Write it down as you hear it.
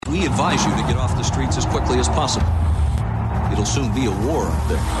advise you to get off the streets as quickly as possible. It'll soon be a war out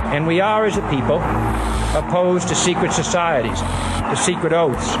there. And we are, as a people, opposed to secret societies, to secret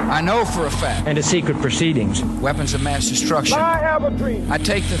oaths. I know for a fact. And to secret proceedings. Weapons of mass destruction. I have a dream. I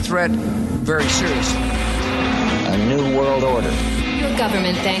take the threat very seriously. A new world order. Your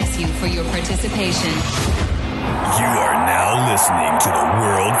government thanks you for your participation. You are now listening to the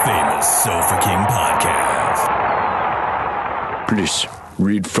world-famous Sofa King podcast. Please,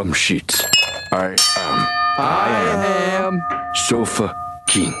 read from sheets. I am Sofa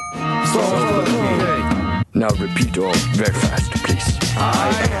King. Sofa King. Now repeat all very fast, please.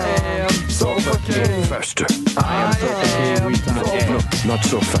 I am Sofa King. Faster. I am Sofa King. No, not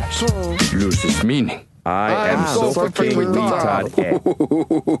so fast. Loses meaning. I am Sofa King.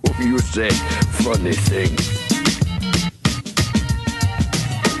 You say funny things.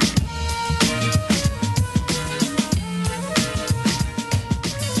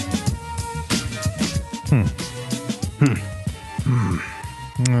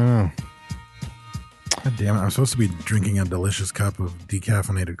 I don't know. God damn it. I'm supposed to be drinking a delicious cup of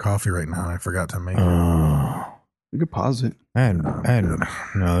decaffeinated coffee right now, and I forgot to make it. You could pause it.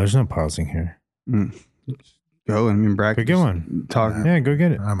 No, there's no pausing here. Go. I mean, Brack. Go get one. Talk. Yeah, go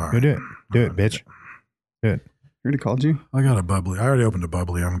get it. I'm all go right. do it. Do it, bitch. Do it. I already called you. I got a bubbly. I already opened a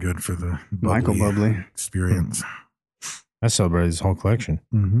bubbly. I'm good for the Michael Bubbly experience. I celebrated his whole collection.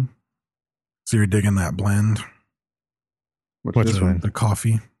 Mm-hmm. So you're digging that blend? What's this one? The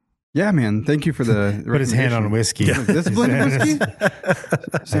coffee. Yeah, man. Thank you for the Put his hand on whiskey. Yeah. This blend of whiskey?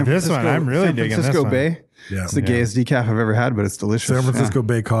 This one, I'm really digging this San Francisco one. Bay. Yeah. It's the gayest decaf I've ever had, but it's delicious. San Francisco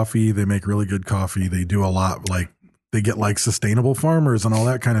Bay coffee. They make really good coffee. They do a lot, like they get like sustainable farmers and all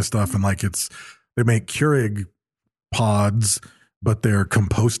that kind of stuff. And like they make Keurig pods, but they're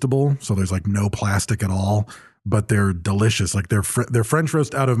compostable. So there's like no plastic at all, but they're delicious. Like their French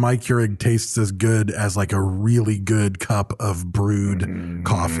roast out of my Keurig tastes as good as like a really good cup of brewed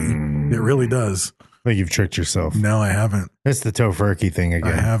coffee. It really does. Like you've tricked yourself. No, I haven't. It's the tofurkey thing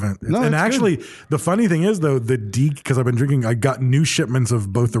again. I haven't. No, and it's actually, good. the funny thing is, though, because I've been drinking, I got new shipments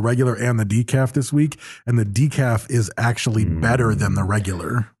of both the regular and the decaf this week, and the decaf is actually better than the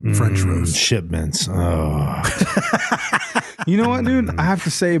regular French roast. Shipments. Oh. You know what, dude? I have to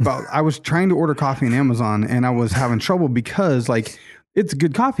say I was trying to order coffee on Amazon, and I was having trouble because, like, it's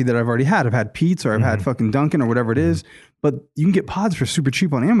good coffee that I've already had. I've had Pete's or I've had fucking Dunkin' or whatever it is. But you can get pods for super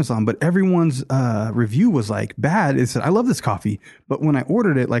cheap on Amazon. But everyone's review was like bad. It said, I love this coffee. But when I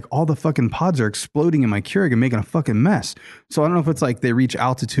ordered it, like all the fucking pods are exploding in my Keurig and making a fucking mess. So I don't know if it's like they reach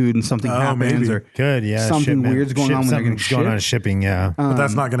altitude and something happens or something weird's going on when they're getting shipped. Going on shipping, yeah. But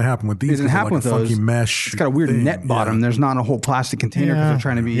that's not going to happen with these. It doesn't happen like with a those. funky mesh. It's got a weird net bottom. Yeah. There's not a whole plastic container because they're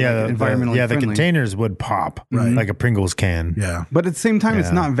trying to be environmentally the friendly. containers would pop like a Pringles can. Yeah. But at the same time,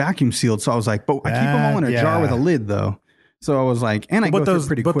 it's not vacuum sealed. So I was like, but I keep them all in a jar with a lid though. So I was like, and I go through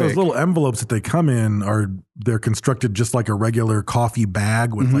pretty quick. But those little envelopes that they come in they're constructed just like a regular coffee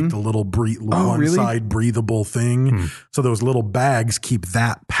bag with like the little side breathable thing. So those little bags keep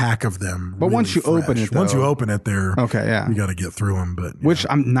that pack of them. But really once you fresh. open it, once you open it, they're okay. Yeah, you got to get through them. But which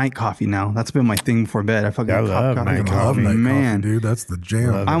I'm night coffee now. That's been my thing before bed. I fucking love night coffee, man, dude. That's the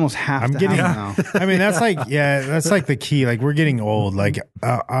jam. I almost have to have now. I mean, that's like the key. Like we're getting old. Like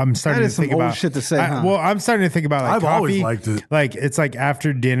I'm starting That to is some think old about shit to say. Well, I'm starting to think about like I've coffee. always liked it. Like it's like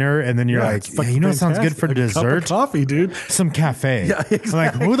after dinner, and then you're like, you know, what sounds good for dessert. Cup of coffee, dude. Some cafe. Yeah, exactly.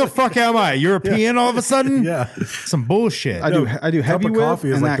 I'm like, who the fuck am I? European all of a sudden? Yeah. Some bullshit. I do heavy cup of whip. coffee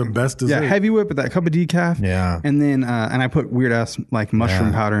is and like the best dessert. Yeah, heavy whip with that cup of decaf. Yeah. And then and I put weird ass like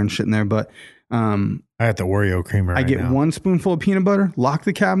mushroom powder and shit in there. But I got the Oreo creamer. I get now. one spoonful of peanut butter, lock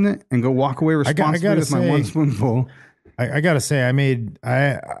the cabinet, and go walk away responsibly with my one spoonful. I gotta say,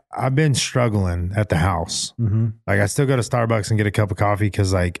 I've been struggling at the house. Like I still go to Starbucks and get a cup of coffee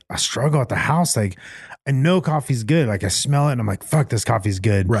because like I struggle at the house. Like I know coffee's good. Like I smell it and I'm like, fuck, this coffee's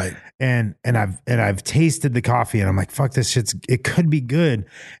good. Right. And I've tasted the coffee and I'm like, fuck, it could be good.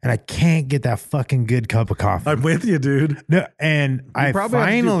 And I can't get that fucking good cup of coffee. I'm with you, dude. No, and I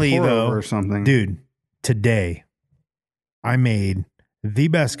finally though, or something, dude, today I made the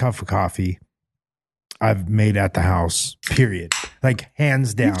best cup of coffee I've made at the house, period. Like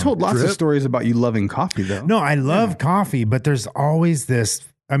hands down. You've told lots of stories about you loving coffee though. No, I love coffee, but there's always this.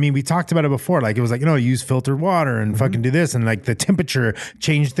 I mean, we talked about it before. Like it was like, use filtered water and fucking do this. And like the temperature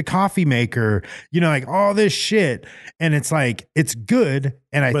changed the coffee maker, like all this shit. And it's like, it's good.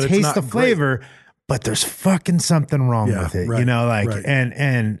 And I taste the flavor, but there's fucking something wrong with it,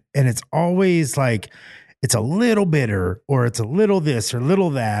 and it's always like, it's a little bitter or it's a little this or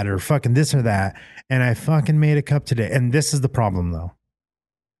little that or fucking this or that. And I fucking made a cup today. And this is the problem though.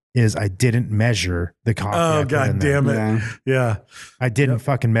 is I didn't measure the coffee. I Oh put god in there. damn it! Yeah. I didn't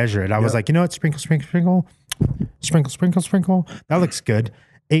fucking measure it. I was like, you know what? Sprinkle, sprinkle, sprinkle, sprinkle, sprinkle, sprinkle. That looks good.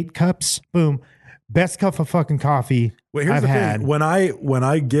 8 cups. Boom. Best cup of fucking coffee Wait, here's I've the had. thing. When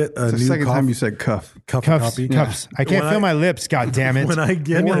I get a It's the new second coffee, time you said cuff. cup of Cups, coffee, cups. I can't When feel I- my lips. God damn it. when I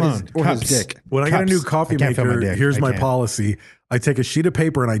get Leave me his- alone. or his Cups. dick. When I get a new Cups. coffee I can't feel my maker, dick. here's I my can't. policy. I take a sheet of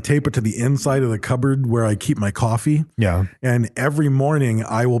paper and I tape it to the inside of the cupboard where I keep my coffee. Yeah. And every morning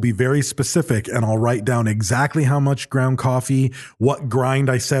I will be very specific and I'll write down exactly how much ground coffee, what grind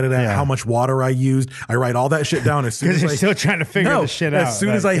I set it at, Yeah. how much water I used. I write all that shit down as soon as Because you're I still trying to figure No, this shit out. As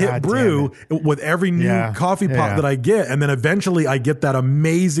soon as I Like, hit God brew with every new Yeah. coffee pot Yeah. that I get, and then eventually I get that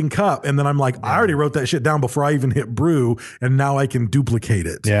amazing cup, and then I'm like, I already wrote that shit down before I even hit brew, and now I can duplicate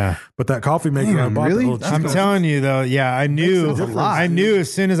it. Yeah. But that coffee maker I Damn, bought, really? the little That's I'm cheap- telling you though, yeah, I knew. sense a lot, I knew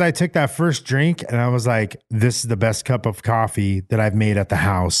as soon as I took that first drink, and I was like, "This is the best cup of coffee that I've made at the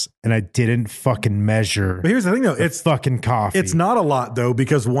house," and I didn't fucking measure. But here's the thing, though, the it's fucking coffee. It's not a lot though,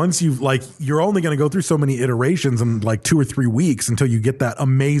 because once you've like, you're only going to go through so many iterations in like 2 or 3 weeks until you get that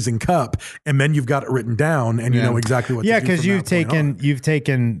amazing cup, and then you've got it written down and you know exactly what. Yeah, to do because from that you've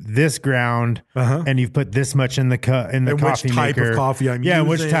taken this ground and you've put this much in the cup in the And which coffee type of maker. coffee I'm yeah,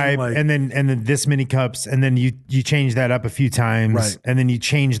 which using, type, like- and then this many cups, and then you change that up a few times, Right. and then you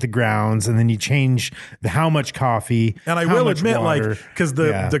change the grounds, and then you change how much coffee. And I how will much admit, water. like, because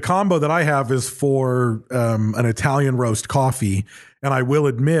the combo that I have is for an Italian roast coffee. And I will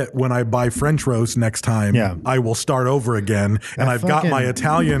admit, when I buy French roast next time, Yeah. I will start over again. And That I've got my fucking-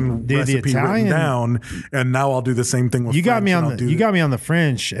 Italian Dude, the recipe written Italian- down. And now I'll do the same thing with You got French, me and on I'll the do you got me on the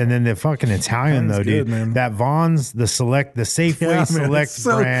French, and then the fucking Italian That's though, good, dude. man. That Vaughn's, the Safeway Yeah, man, Select it's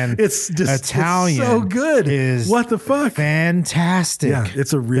so- brand, it's just- it's Italian, so good. Is What the fuck? fantastic. Yeah,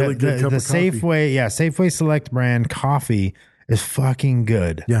 it's a really good cup the of coffee. Safeway Select brand coffee is fucking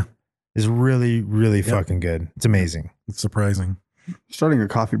good. Yeah, Is really really fucking good. It's amazing. it's surprising. Starting a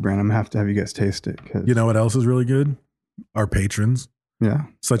coffee brand, I'm gonna have to have you guys taste it. 'Cause, You know what else is really good? Our patrons, yeah,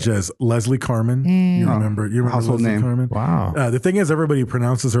 such as Leslie Carmen. You remember Household Leslie name. Carmen? Wow. The thing is, everybody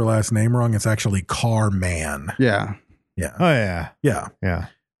pronounces her last name wrong. It's actually Carman. yeah. Yeah. Oh yeah. Yeah. Yeah.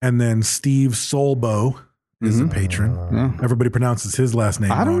 And then Steve Solbo is a patron. Yeah. Everybody pronounces his last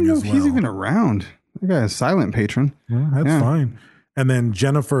name I don't wrong know as if well. he's even around. That guy is a silent patron. Well, that's Yeah. fine. And then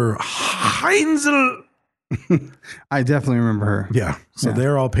Jennifer Heinzel. I definitely remember her. Yeah. So Yeah.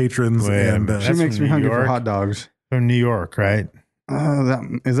 they're all patrons. Wait a and minute. She That's makes from me New hungry York? for hot dogs. From New York, right?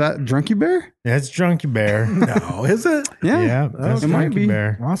 Is that Drunky Bear? Yeah, it's Drunky Bear. no, is it? Yeah, Yeah, that's it might Drunky be.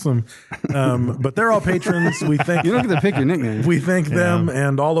 Bear. Awesome. But they're all patrons. We thank You don't get to pick your nickname. We thank them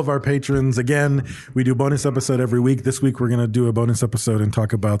and all of our patrons. Again, we do bonus episode every week. This week, we're going to do a bonus episode and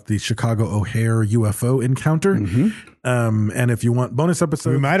talk about the Chicago O'Hare UFO encounter. And if you want bonus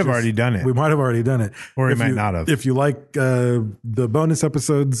episodes, We might have already done it. We might have already done it. Or we If might you- not have. If you like the bonus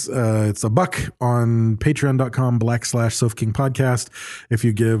episodes, it's $1 on patreon.com/Sofa King Podcast. If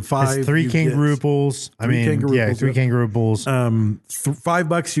you give $5, It's 3 you kangaroo get- pools. I 3 mean, kangaroo yeah, pools, 3 yep. kangaroo pools.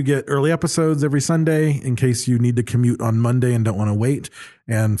 $5 you get early episodes every Sunday in case you need to commute on Monday and don't want to wait.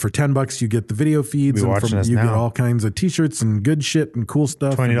 And for $10 you get the video feeds. Be And watching us you get now. all kinds of t-shirts and good shit and cool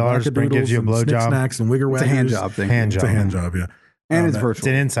stuff. $20 and Brent gives you a wackadoodles and blowjob. snacks and wigger It's a hand job thing. Hand It's a job. hand job, yeah. And it's that- virtual. It's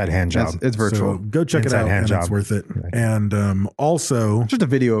an inside hand job. It's virtual. So go check Inside it out, hand and job. it's worth it. And also, Just a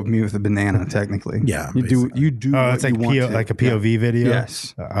video of me with a banana, technically. Yeah, you do. basically. You do. Oh, what it's like you want to. like a POV video.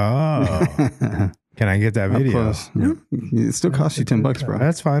 Yes. Oh, can I get that Up video? close. Yeah. It still costs you $10, bro.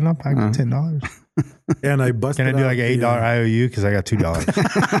 That's fine. I'll pack $10. and I busted Can I do out like an $8 IOU because I got $2?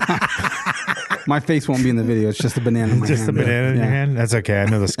 My face won't be in the video. It's just a banana in my Just a hand. banana in your Yeah. hand. That's okay. I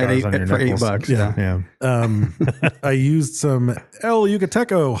know the scars on your for knuckles. $8. Yeah. Yeah. I used some El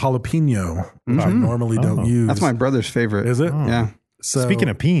Yucateco jalapeno, which I normally don't use. That's my brother's favorite. Is it? Yeah. So Speaking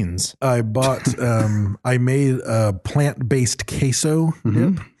of peens, I bought, I made a plant-based queso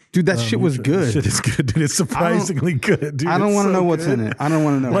dip. Dude, that shit was good. Shit is good, dude. It's surprisingly good, dude. I don't It's want to so know what's good. in it. I don't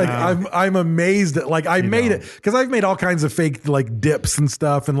want to know. Like I'm amazed at like I made it because I've made all kinds of fake like dips and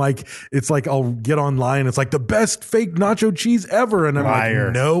stuff, and like it's like I'll get online, it's like the best fake nacho cheese ever, and I'm Liar.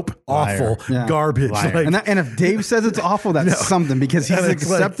 like, nope, Liar. awful, Yeah. garbage. Liar. Like, and if Dave says it's awful, that's something because he's And it's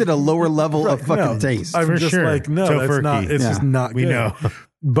like- accepted a lower level of fucking no, taste. I'm For just sure. like, no, that's Tofurkey. not. It's Yeah. just not. We good. know.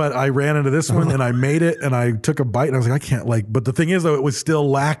 But I ran into this one and I made it and I took a bite and I was like, I can't like. But the thing is, though, it was still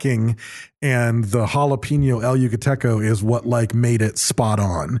lacking, and the jalapeno El Yucateco is what like made it spot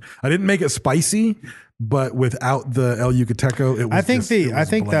on. I didn't make it spicy, but without the El Yucateco, it was. I think just- it I was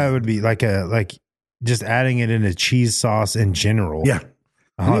think that bland. would be like just adding it in a cheese sauce in general. Yeah.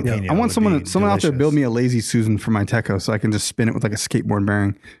 A jalapeno I want would someone be out there delicious. build me a lazy Susan for my Teco so I can just spin it with like a skateboard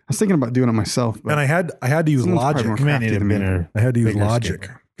bearing. I was thinking about doing it myself. But And I had to use someone's probably Logic. more You might crafty need a than me. bigger. I had to use bigger Logic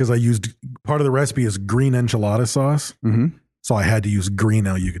skateboard. because I used part of the recipe is green enchilada sauce. Mm-hmm. So I had to use green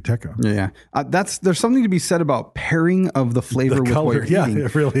El Yucateco. Yeah. There's something to be said about pairing of the flavor The with color, what you're yeah, eating.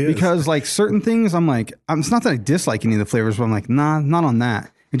 it really is. Because like certain things, I'm like, it's not that I dislike any of the flavors, but I'm like, nah, not on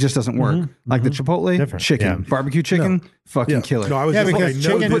that. It just doesn't work. Like the Chipotle Different, chicken, yeah. barbecue chicken, fucking Yeah. killer. No, I was Yeah, just like, because I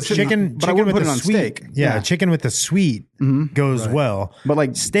know chicken, this- chicken, but I chicken wouldn't with put the it on sweet. steak. Yeah, Yeah. chicken with the sweet goes well. But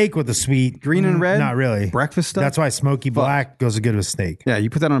like steak with the sweet, green and red, not really. breakfast stuff. That's why smoky black goes good with steak. Yeah, you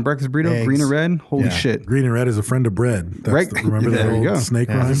put that on a breakfast burrito, Eggs. green or red. Holy Yeah. shit. Green and red is a friend of bread. That's Right. remember There that you old go. snake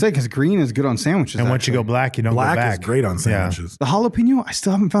Yeah. I rhyme? was say because green is good on sandwiches. And once you actually. go black, you don't Black go is back. great on Yeah. sandwiches. The jalapeno, I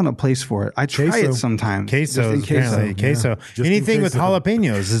still haven't found a place for it. I try Queso. it sometimes. Queso, Just in apparently. Queso. Just in Anything with queso.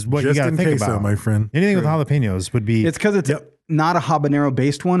 jalapenos is what you Just got to in think queso, about, my friend. Anything with jalapenos would be. It's because it's not a habanero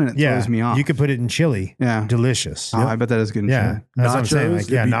based one, and it throws me off. You could put it in chili. Yeah. Delicious. Oh, I bet that is good. In Yeah, chili. that's what I'm saying. Like,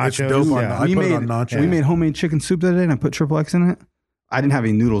 yeah, It'd be- it's nachos. dope on- Yeah. I put it on nachos. We made homemade chicken soup the other day, and I put triple X in it. I didn't have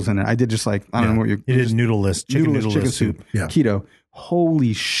any noodles in it. I did just like I don't know what You did noodleless chicken noodleless chicken soup. Yeah. Keto.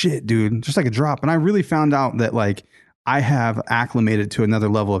 Holy shit, dude! Just like a drop. And I really found out that like I have acclimated to another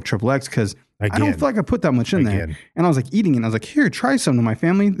level of triple X because I don't Again. feel like I put that much in there. Again. And I was like eating it. And I was like, here, try some to my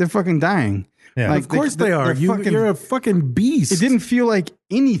family. They're fucking dying. Yeah. Like, Of course they are. they're You're a fucking beast. It didn't feel like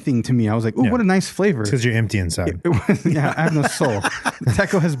anything to me. I was like, oh, Yeah. what a nice flavor. Because you're empty inside. It was, yeah, I have no soul.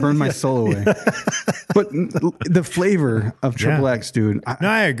 Teco has burned my soul away. But the flavor of Triple Yeah. X, dude. No,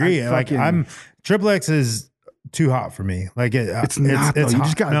 I agree. I'm Triple X is too hot for me. Like It's not, though. You hot.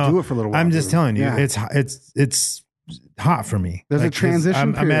 just gotta do it for a little while, I'm just dude. telling you, Yeah. it's hot for me. There's a Like, 'cause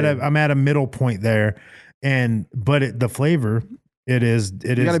transition I'm at period. I'm at a middle point there, but the flavor it is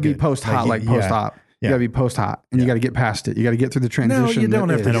You got to be post hot, like post hot. You got to be post hot, and you got to get past it. You got to get through the transition. No, you don't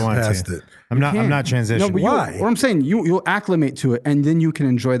that have to is. get want past to. it. I'm not transitioning. No, but Why? what I'm saying, you'll acclimate to it, and then you can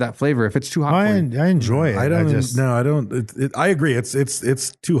enjoy that flavor. If it's too hot, I for you. enjoy it. I don't. just, No, I don't. I agree.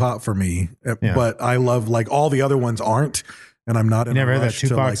 It's too hot for me. Yeah. But I love like all the other ones aren't, and I'm not in never a heard that rush to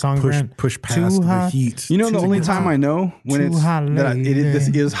Tupac like song, Grant? push Too past the hot. heat. You know, the Too only hot. time I know when Too it's hot, that this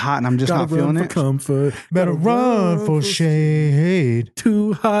lady. is hot, and I'm just Gotta not feeling run it. for comfort. better run for shade.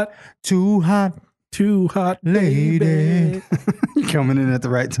 Too hot. Too hot, Too hot, lady. You coming in at the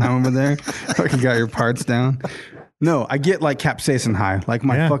right time over there. Fucking got your parts down. No, I get like capsaicin high. Like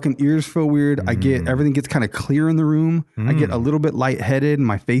my Yeah. fucking ears feel weird. I get everything gets kind of clear in the room. I get a little bit lightheaded. And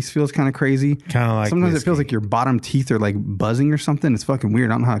my face feels kind of crazy. Kinda like sometimes it whiskey. feels like your bottom teeth are like buzzing or something. It's fucking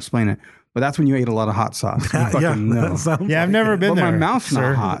weird. I don't know how to explain it. But that's when you ate a lot of hot sauce. You fucking Yeah, know. that sounds Yeah, I've like never it. been But there. my mouth's sir.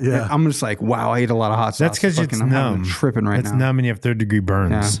 not hot. Yeah. I'm just like, wow, I ate a lot of hot sauce. That's because it's Fucking, I'm having numb. a tripping right it's now. numb and you have 3rd-degree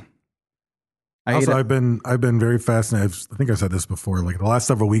burns. Yeah. I ate Also, it. I've been very fascinated. I think I've said this before. Like the last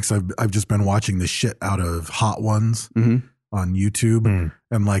several weeks, I've just been watching the shit out of Hot Ones on YouTube,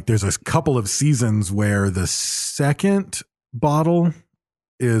 and like there's a couple of seasons where the second bottle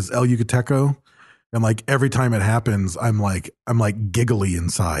is El Yucateco, and like every time it happens, I'm like giggly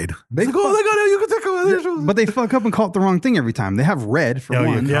inside. They Like, oh, they got El Yucateco. But they fuck up and call it the wrong thing every time. They have red for Oh,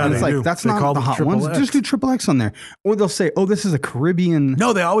 one. yeah, and it's they like, do. that's They not call the them hot triple ones. X. Just do triple X on there. Or they'll say, oh, this is a Caribbean.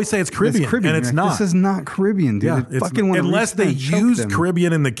 No, they always say it's Caribbean, and it's You're like, not. This is not Caribbean, dude. Yeah, They fucking wanna unless reach they down and choke use them.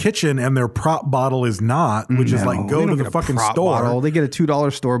 Caribbean in the kitchen and their prop bottle is not, which is No, like they go don't to get the a fucking prop store. bottle. They get a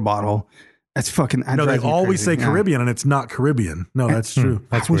 $2 store bottle. That's fucking. that No, they drives me always crazy. say Yeah. Caribbean and it's not Caribbean. No, that's true.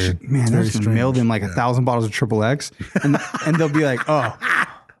 That's I wish- weird. Man, It's they're very just gonna mail strange. them like 1,000 bottles of triple X, and they'll be like, oh,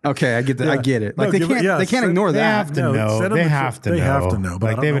 okay, I get that. I get it. Like No, they give it- can't. yeah, they can't send- ignore They that. have to No, know. send them They the have to know. they have to know, but I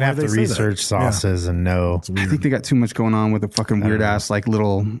Like don't they know would why have to they say that. research Yeah. sauces and know. It's weird. I think they got too much going on with a fucking weird ass, like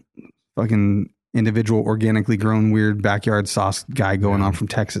little fucking individual, organically grown, weird backyard sauce guy going on from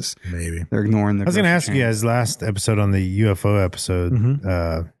Texas. Maybe. They're ignoring the. I was going to ask grocery you chain. guys last episode on the UFO episode.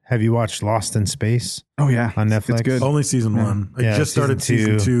 Have you watched Lost in Space? Oh yeah, on Netflix? It's good. Only season one. I just started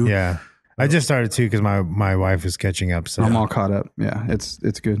season two. Yeah, I just started two because my wife was catching up. So I'm all caught up. Yeah, it's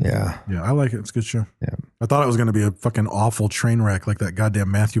good. Yeah, Yeah, I like it. It's a good show. Yeah. I thought it was going to be a fucking awful train wreck like that goddamn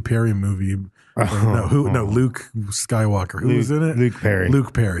Matthew Perry movie. No, Luke Skywalker. Who was in it? Luke Perry.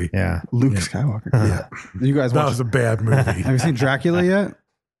 Luke Perry. Yeah, Luke Skywalker. Yeah. You guys That watch? was a bad movie. Have you seen Dracula yet?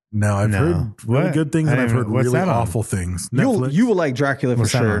 No, I've No. heard really What? good things I and I've didn't- heard what's really that on? awful things. You Netflix. will like Dracula for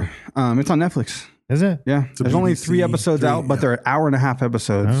What's that sure. It's on Netflix. is it? Yeah, a there's only BBC 3 episodes out, but yeah. they're hour and a half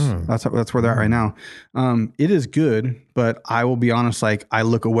episodes. Oh. That's where they're at right now. It is good, but I will be honest. Like I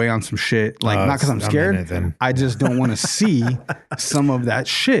look away on some shit. Like Oh, not because I'm I'm in scared. it then. I just don't want to see some of that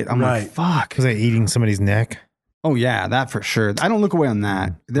shit. I'm Right. like, fuck. Because they eating somebody's neck. Oh yeah, that for sure. I don't look away on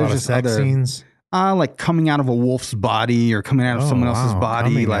that. A There's lot of just sex other. scenes. Like coming out of a wolf's body or coming out of someone else's body.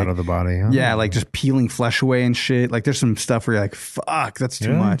 Coming like out of the body. Huh? Yeah, like just peeling flesh away and shit. Like there's some stuff where you're like, fuck, that's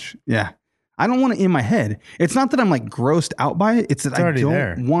too much. Yeah. I don't want it in my head. It's not that I'm like grossed out by it. It's that I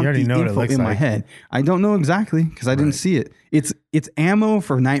don't want the info in my head. I don't know exactly because I didn't see it. It's ammo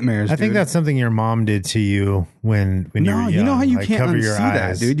for nightmares. I think that's something your mom did to you when you were young. You know how you like, can't cover unsee your that,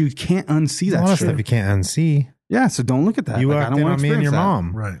 eyes. dude. You can't unsee that. A lot of shit. stuff you can't unsee. Yeah, so don't look at that. You like, I walked don't in want on to me and your experience that.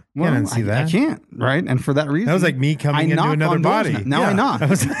 mom. Right. You can't unsee that. I can't, right? And for that reason. That was like me coming into knock another on doors body. Now I knock.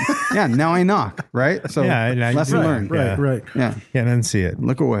 Yeah, now I knock, right? So lesson learned. Right. Yeah. Can't unsee it.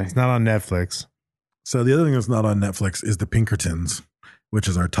 Look away. It's not on Netflix. So the other thing that's not on Netflix is the Pinkertons, which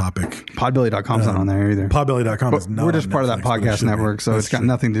is our topic. Podbelly.com's not on there either. Podbelly.com is not We're just on part of that Netflix, but it podcast should be. network, so That's it's got true.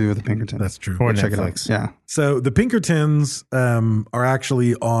 nothing to do with the Pinkerton. That's true. Or Check Netflix. it out. Yeah. So the Pinkertons are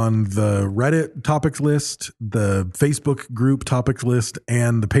actually on the Reddit topics list, the Facebook group topics list,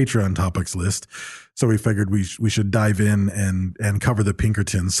 and the Patreon topics list. So we figured we should dive in and cover the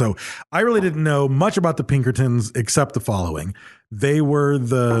Pinkertons. So I really didn't know much about the Pinkertons except the following. They were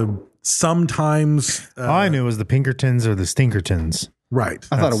the sometimes... all I knew was the Pinkertons or the Stinkertons. Right.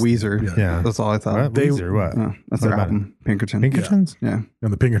 I thought of Weezer. Yeah. That's all I thought. What? Weezer, what? Yeah, that's their album, Pinkerton. Pinkertons? Yeah.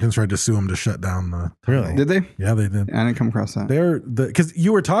 And the Pinkertons tried to sue him to shut down the... Really? Did they? Yeah, they did. I didn't come across that. They're because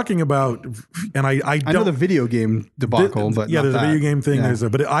you were talking about, and I don't I know the video game debacle, but yeah, not there's that. a video game thing. Yeah.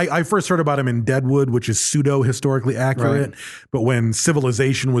 But I first heard about him in Deadwood, which is pseudo historically accurate. Right. But when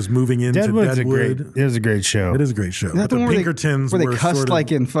civilization was moving into Deadwood's Deadwood, it was a great show. it is a great show. Is that But the one where Pinkertons where they were cussed sort of,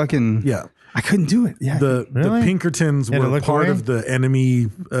 like in fucking yeah. I couldn't do it. Yeah. The Really? Pinkertons You had to were look part away? of the enemy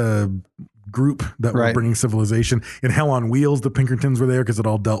group that were Right. bringing civilization. In Hell on Wheels, the Pinkertons were there because it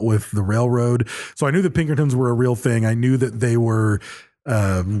all dealt with the railroad. So I knew the Pinkertons were a real thing. I knew that they were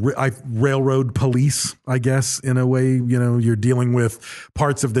railroad police, I guess, in a way. You know, you're dealing with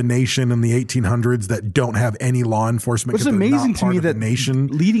parts of the nation in the 1800s that don't have any law enforcement. It's 'cause they're amazing not to part me of the that nation.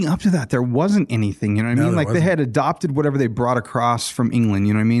 leading up to that, there wasn't anything. You know what I No, mean? there Like they wasn't. had adopted whatever they brought across from England.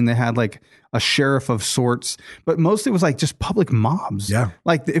 You know what I mean? They had like a sheriff of sorts, but mostly it was like just public mobs. Yeah.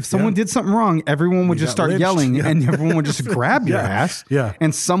 Like if someone did something wrong, everyone would You just got start lynched. yelling Yeah. and everyone would just grab your Yeah. ass. Yeah.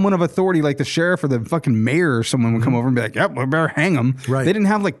 And someone of authority, like the sheriff or the fucking mayor or someone would come over and be like, yep, we better hang them. Right. They didn't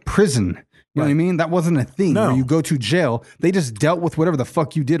have like prison. You know what I mean? That wasn't a thing No. where you go to jail. They just dealt with whatever the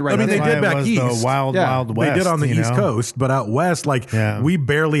fuck you did right I mean, there. they did Why back it was east. the wild, Yeah. wild west. They did on the you East know? Coast, but out west, like we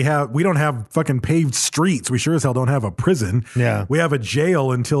don't have fucking paved streets. We sure as hell don't have a prison. Yeah. We have a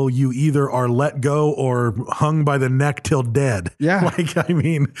jail until you either are let go or hung by the neck till dead. Yeah. Like, I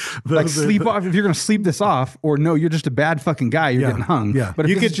mean, Like those are sleep the- off if you're gonna sleep this off, or no, you're just a bad fucking guy. You're Yeah. getting hung. Yeah. But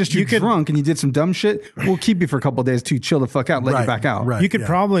if You it's could- just you you're could- drunk and you did some dumb shit, we'll keep you for a couple of days to chill the fuck out, and let Right, you back out. right. You could Yeah.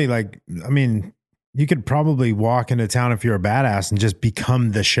 probably you could probably walk into town if you're a badass and just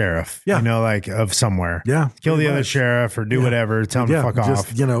become the sheriff. Yeah. You know, like of somewhere. Yeah, Kill pretty the other much. sheriff or do whatever. Tell him to fuck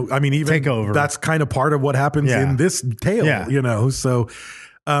just, off. You know, I mean, even Take over. That's kind of part of what happens Yeah. in this tale. Yeah. You know, so.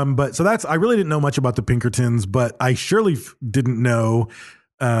 But so that's I really didn't know much about the Pinkertons, but I surely didn't know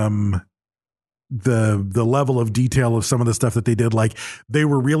the level of detail of some of the stuff that they did. Like they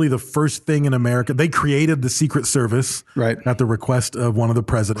were really the first thing in America. They created the Secret Service, Right. at the request of one of the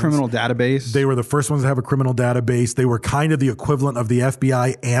presidents. Criminal database. They were the first ones to have a criminal database. They were kind of the equivalent of the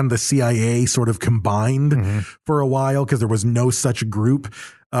FBI and the CIA sort of combined for a while because there was no such group.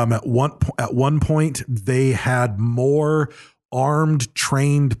 At one point, they had more armed,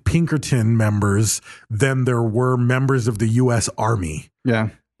 trained Pinkerton members than there were members of the U.S. Army. Yeah.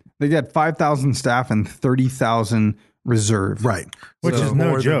 They had 5,000 staff and 30,000 reserve. Right. Which is no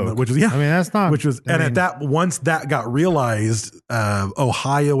more than joke. which was, yeah. I mean, that's not. Which was, I and mean, at that, once that got realized,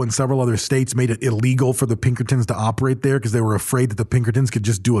 Ohio and several other states made it illegal for the Pinkertons to operate there because they were afraid that the Pinkertons could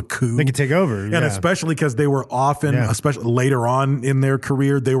just do a coup. they could take over. And yeah. especially because they were often, Yeah. especially later on in their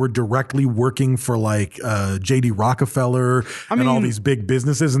career, they were directly working for like J.D. Rockefeller and all mean- these big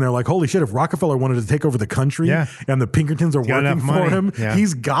businesses. And they're like, holy shit, if Rockefeller wanted to take over the country Yeah. and the Pinkertons are got working enough for money. him, Yeah.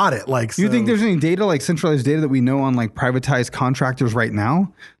 he's got it. Like, Do you so- think there's any data, like centralized data that we know on like privatized contractors right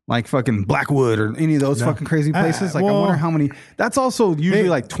now? Like fucking Blackwood or any of those fucking crazy places? Like I well, wonder how many. That's also usually they-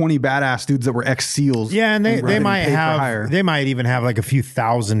 like 20 badass dudes that were ex-SEALs. Yeah, and they getting might paid for hire. have they might even have like a few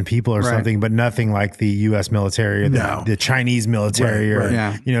thousand people or Right. something, but nothing like the U.S. military or No. the Chinese military Right, or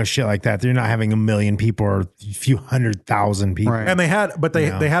right. you know shit like that. They're not having 1 million people or a few 100,000 people. Right. And they had, but they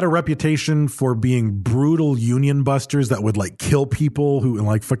had a reputation for being brutal union busters that would like kill people who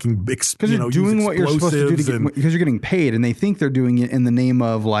like fucking Because you you're know, doing use what you're supposed to do explosives and- because you're getting paid, and they think they're doing it in the name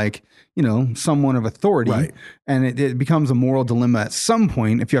of like, you know, someone of authority. Right. And it becomes a moral dilemma at some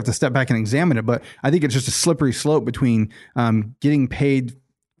point if you have to step back and examine it. But I think it's just a slippery slope between getting paid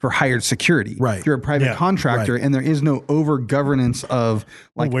for hired security. Right. You're a private contractor, and there is no over governance of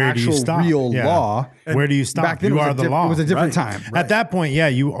like where do you actual stop? real Yeah. law. Where do you stop? Back then, You it was are a the law. It was a different Right. time. At that point, yeah,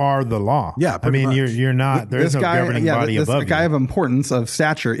 you are the law. Yeah, I pretty mean, much. you're not. There's no governing body this above guy you. of importance of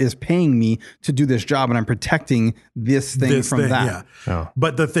stature is paying me to do this job, and I'm protecting this thing from that. Yeah. Oh.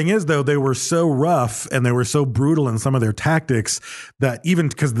 But the thing is, though, they were so rough and they were so brutal in some of their tactics that even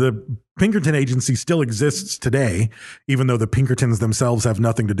because the Pinkerton agency still exists today, even though the Pinkertons themselves have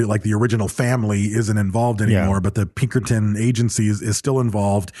nothing to do, like the original family isn't involved anymore, but the Pinkerton agency is still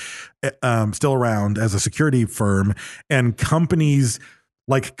involved, still around as a security firm, and companies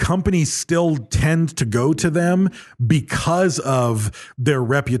still tend to go to them because of their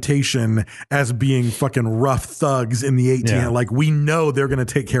reputation as being fucking rough thugs in the 18. Yeah. Like, we know they're going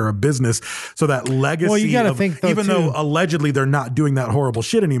to take care of business. So that legacy, Well, you gotta think, though, even too. though allegedly they're not doing that horrible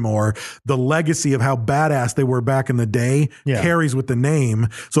shit anymore, the legacy of how badass they were back in the day carries with the name.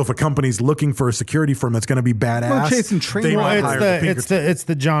 So if a company's looking for a security firm that's going to be badass, Well, chasing train they might robbers. hire the Pinkerton. It's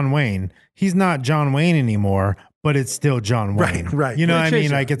the John Wayne. He's not John Wayne anymore, but it's still John Wayne. Right. You know what I mean?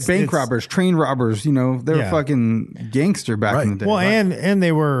 Chasing Like it's bank robbers, train robbers. You know, they're fucking gangster back in the day. Well, and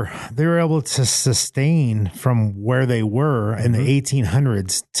they were able to sustain from where they were in the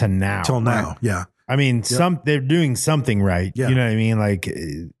 1800s to now. Till now, yeah. I mean, they're doing something right. Yeah. You know what I mean? Like,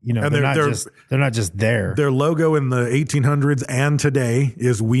 you know, And they're not just there. Their logo in the 1800s and today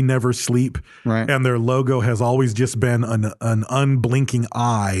is "We Never Sleep," Right. and their logo has always just been an unblinking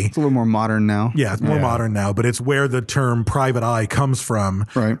eye. It's a little more modern now. Yeah, it's more modern now, but it's where the term "private eye" comes from,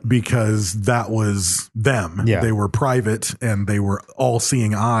 Right. Because that was them. Yeah. They were private and they were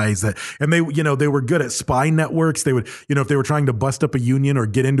all-seeing eyes. And they were good at spy networks. They would, if they were trying to bust up a union or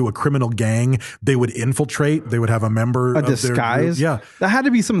get into a criminal gang, they would infiltrate. They would have a member A of their disguise. group. Yeah. That had to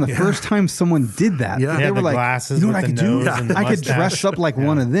be some of the first time someone did that. Yeah. They Yeah, were the like, glasses you know what with I could the do? nose and the I could mustache. dress up like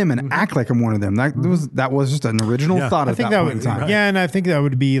one of them and act like I'm one of them. That was just an original thought I at think that that point would, in time. yeah, and I think that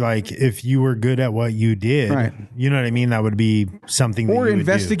would be like if you were good at what you did, Right. You know what I mean? That would be something. That Or you would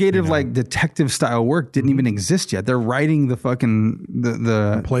do, investigative, you know? like detective style work didn't even exist yet. They're writing the fucking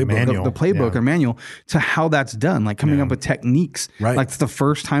the playbook. Manual. the playbook Yeah. or manual to how that's done, like coming up with techniques. Right. Like it's the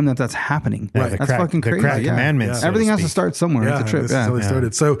first time that's happening. Yeah, the That's crack- fucking the crazy. crack commandments, so to Everything has to speak. start somewhere. It's a trip. This is how they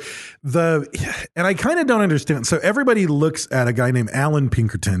started. So and I kind of don't understand. So everybody looks at a guy named Alan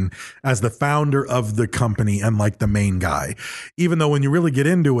Pinkerton as the founder of the company and like the main guy, even though when you really get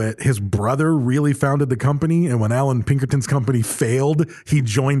into it, his brother really founded the company. And when Alan Pinkerton's company failed, he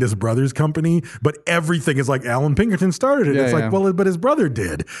joined his brother's company. But everything is like Alan Pinkerton started it. Yeah, it's yeah. like, well, but his brother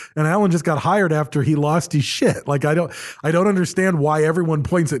did. And Alan just got hired after he lost his shit. Like, I don't understand why everyone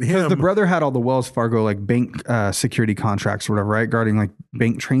points at him. The brother had all the Wells Fargo like bank security contracts or whatever, right? Guarding like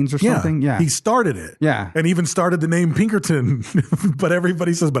bank trains or something. Yeah. He started it. Yeah. And even started the name Pinkerton. But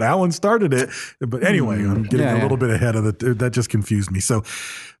everybody says, but Alan started it. But anyway, I'm getting a little bit ahead of that just confused me. So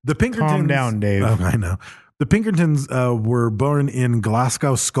the Pinkertons. Calm down, Dave. Oh, I know. The Pinkertons were born in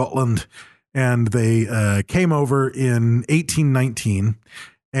Glasgow, Scotland, and they came over in 1819.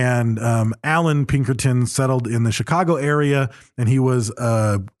 And Alan Pinkerton settled in the Chicago area, and he was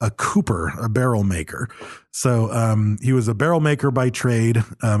a cooper, a barrel maker. So he was a barrel maker by trade.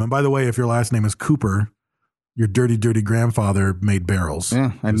 And by the way, if your last name is Cooper, your dirty, dirty grandfather made barrels.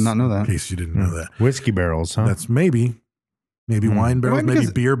 Yeah, I did not know that. In case you didn't know that. Whiskey barrels, huh? That's maybe wine barrels, maybe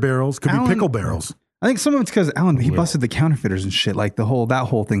because beer barrels, could Alan- be pickle barrels. I think some of it's because Alan, he busted the counterfeiters and shit. Like that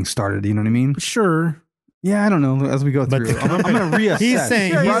whole thing started. You know what I mean? Sure. Yeah, I don't know. As we go But through, the I'm going to reassess. He's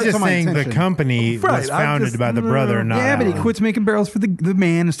saying Brought he's it to just my saying the attention. company Right, was I'm founded just- by the brother, not Yeah, but he Alan. quits making barrels for the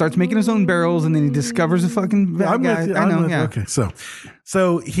man and starts making his own barrels, and then he discovers a fucking bad I'm guy. with you. I I'm know. with- Yeah. Okay.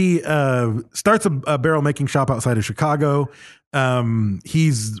 So he starts a barrel making shop outside of Chicago.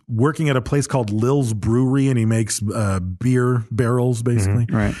 He's working at a place called Lil's Brewery, and he makes beer barrels, basically.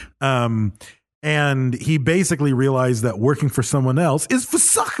 Right. And he basically realized that working for someone else is for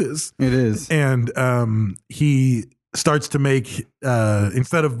suckers. It is. And he starts to make,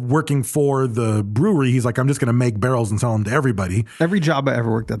 instead of working for the brewery, he's like, I'm just going to make barrels and sell them to everybody. Every job I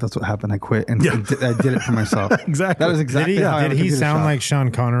ever worked at, that's what happened. I quit and Yeah. I did it for myself. Exactly. That was exactly how I Did owned a he computer sound shop. like Sean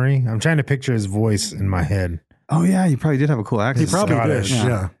Connery? I'm trying to picture his voice in my head. Oh yeah, he probably did have a cool accent. He probably Scottish. did.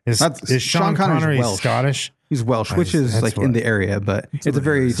 Yeah. Is Sean Connery Welsh. Scottish? He's Welsh, which Nice. is That's like what- in the area, but it's a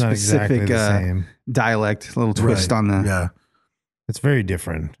very It's not exactly specific the same. dialect, little twist Right. on the. Yeah. It's very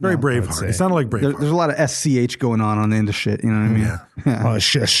different. Very I would Braveheart. say. He sounded like Braveheart. There's a lot of SCH going on the end of shit. You know what I mean? Yeah. Oh,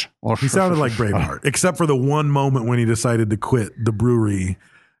 shush. Oh, He sounded like Braveheart, except for the one moment when he decided to quit the brewery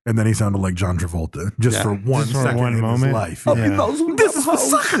And then he sounded like John Travolta just for one Just for second one in moment. his life. Yeah. Yeah. This is for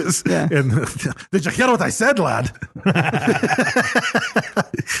suckers. Yeah. And did you hear what I said, lad?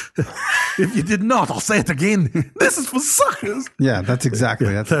 If you did not, I'll say it again. This is for suckers. Yeah, that's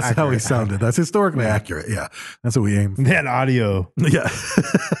exactly. That's how he sounded. That's historically accurate. Yeah. That's what we aim for. That audio. Yeah.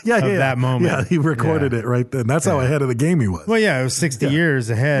 Yeah. Of that moment. Yeah. He recorded it right then. That's how ahead of the game he was. Well, yeah, it was 60 years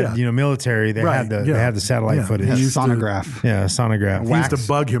ahead. Yeah. You know, military. They had the they had the satellite footage. Yeah, He used to- sonograph. Yeah, sonograph. He used to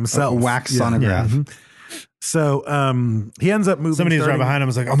bug himself. A wax Yeah. sonograph. Mhm. So he ends up moving. Somebody was right starting- behind him.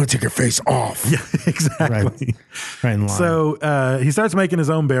 Was like, "I'm gonna take your face off." Yeah, exactly. Right in line. So he starts making his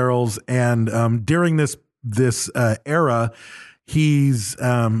own barrels, and during this era, he's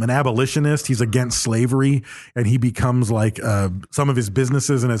an abolitionist. He's against slavery, and he becomes like some of his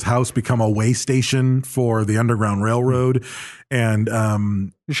businesses in his house become a way station for the Underground Railroad. And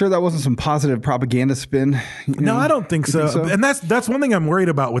You sure that wasn't some positive propaganda spin? no, I don't think You so. think so? And that's one thing I'm worried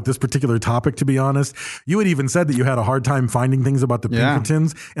about with this particular topic, to be honest. You had even said that you had a hard time finding things about the Yeah.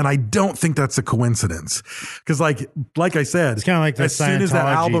 Pinkertons, and I don't think that's a coincidence. Because like I said, It's kinda like the as soon as that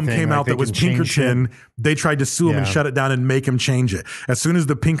Scientology album thing, came like out they that was can change Pinkerton, they tried to sue him and Yeah. shut it down and make him change it. As soon as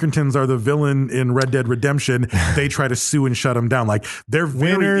the Pinkertons are the villain in Red Dead Redemption, they try to sue and shut him down. Like they're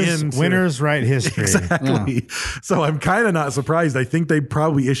very into winners write history. Exactly. So I'm kind of not surprised. I think they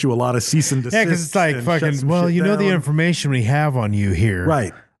probably issue a lot of cease and desist. Yeah, because it's like and shut fucking. some Well, shit you know the down. information we have on you here,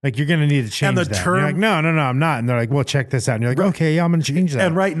 Right. Like you're gonna need to change the that. And term- you're like, no, I'm not. And they're like, well, check this out. And you're like, okay, yeah, I'm gonna change that.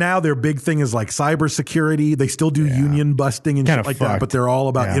 And right now, their big thing is like cybersecurity. They still do union busting and Kinda shit like that, fucked. but they're all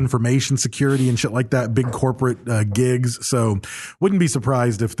about Yeah. information security and shit like that. Big corporate gigs. So wouldn't be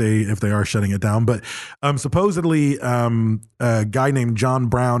surprised if they are shutting it down. But supposedly, a guy named John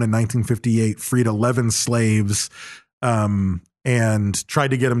Brown in 1958 freed 11 slaves and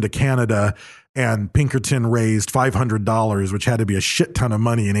tried to get them to Canada. And Pinkerton raised $500, which had to be a shit ton of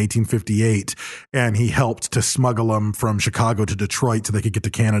money in 1858. And he helped to smuggle them from Chicago to Detroit so they could get to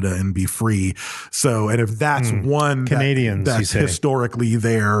Canada and be free. So, and if that's one Canadians, you that's say. historically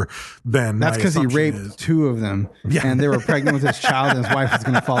there, then That's my because he assumption raped is- two of them, Yeah. and they were pregnant with his child, and his wife was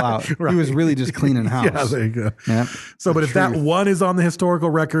going to fall out. He was really just cleaning house. Yeah, there you go. Yep. So, but if that one is on the historical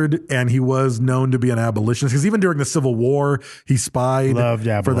record, and he was known to be an abolitionist, because even during the Civil War, he spied Loved for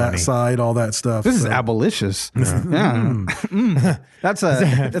abalone. that side, all that stuff. This is So- abolitionist. Yeah. That's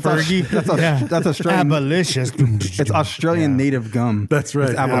Fergie? That's Australian. Abolitionist. It's Australian native gum. That's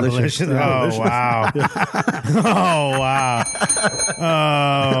right. It's abolitionist. Oh wow! Oh wow!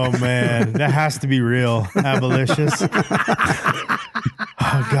 Oh man, that has to be real. Abolitionist.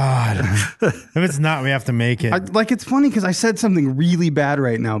 Oh God! If it's not, we have to make it. It's funny because I said something really bad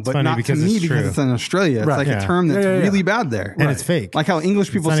right now, but funny not to because me it's because true. it's in Australia. It's Right. like Yeah. a term that's Yeah. really bad there, And it's fake. Like how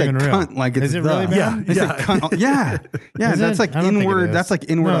English people not say even real. cunt, like it's Is it really the. bad? Yeah. They say Yeah. cunt. Yeah, yeah. Is That's it? like I don't think it inward. is. That's like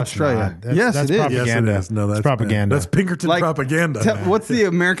inward No, it's Australia. not. That's- Yes, that's it is. propaganda. Yes, it is. No, that's It's propaganda. That's Pinkerton Like, propaganda. What's the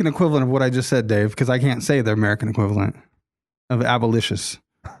American equivalent of what I just said, Dave? Because I can't say the American equivalent of abolitious.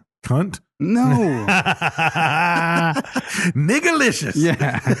 Cunt? No. Niggalicious.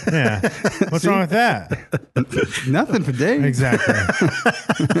 Yeah. Yeah. What's wrong with that? Nothing for Dave. Exactly.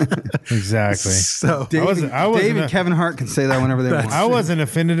 Exactly. So, Dave, wasn't Dave and a- Kevin Hart can say that whenever they want. I wasn't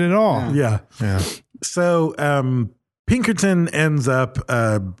offended at all. yeah. Yeah. So Pinkerton ends up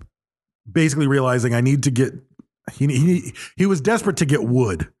basically realizing I need to get. He was desperate to get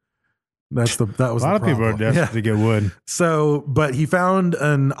wood. That was A lot the of people are problem. desperate to get wood. So, but he found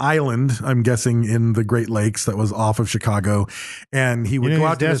an island, I'm guessing in the Great Lakes, that was off of Chicago, and he You would know go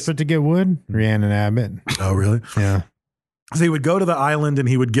who's out to this. desperate to get wood? Rhiannon Abbott. Oh, really? Yeah. So he would go to the island and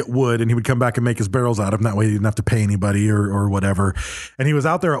he would get wood and he would come back and make his barrels out of them. That way he didn't have to pay anybody or whatever. And he was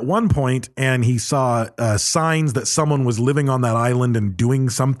out there at one point and he saw signs that someone was living on that island and doing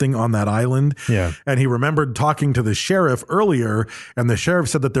something on that island. Yeah. And he remembered talking to the sheriff earlier, and the sheriff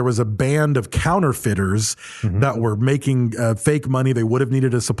said that there was a band of counterfeiters that were making fake money. They would have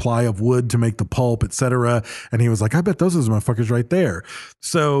needed a supply of wood to make the pulp, etc. And he was like, I bet those are the motherfuckers right there.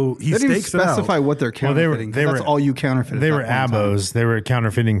 So he They didn't even stakes it out. specify what they're Well, they were- counterfeiting. they That's were- all you counterfeit. They were abos. They were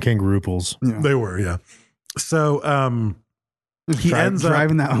counterfeiting kangarooples. They were, yeah. So he ends up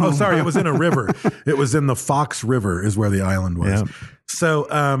driving that home. Oh, sorry, it was in a river. It was in the Fox River, is where the island was. Yeah.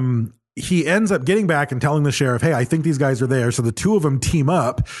 So he ends up getting back and telling the sheriff, "Hey, I think these guys are there." So the two of them team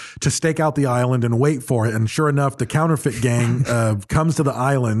up to stake out the island and wait for it. And sure enough, the counterfeit gang comes to the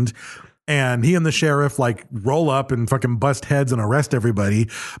island. And he and the sheriff like roll up and fucking bust heads and arrest everybody.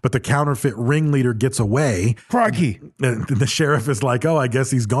 But the counterfeit ringleader gets away. Crikey. And the sheriff is like, oh, I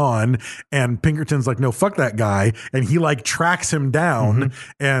guess he's gone. And Pinkerton's like, no, fuck that guy. And he like tracks him down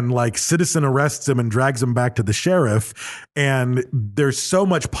and like citizen arrests him and drags him back to the sheriff. And there's so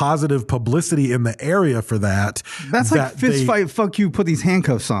much positive publicity in the area for that. That's like fist fight. Fuck you. Put these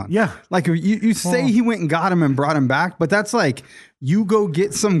handcuffs on. Yeah. Like you say he went and got him and brought him back, but that's like you go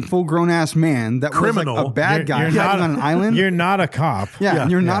get some full grown ass man that Criminal. was like a bad guy You're hiding not- on an island. You're not a cop. Yeah,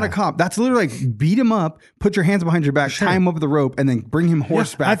 you're not a cop. That's literally like beat him up, put your hands behind your back, tie him up with a rope, and then bring him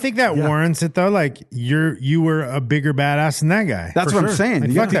horseback. I think that warrants it though. Like you were a bigger badass than that guy. That's what I'm saying. Like,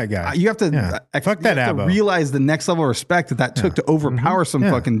 You fuck have that guy. You have to Fuck that you have to abo. realize the next level of respect that took to overpower some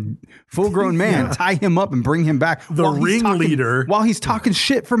fucking full grown man, tie him up, and bring him back. The while he's ringleader. while he's talking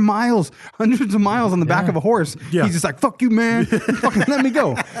shit for miles, hundreds of miles on the back of a horse. Yeah. He's just like, "Fuck you, man! Fucking let me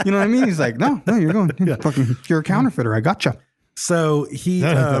go." You know what I mean? He's like, "No, you're going. Fucking, you're a counterfeiter. I gotcha." So he,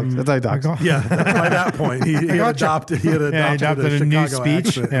 That's how he talks. yeah, by that point, he had adopted. He had Yeah, adopted, adopted a new Chicago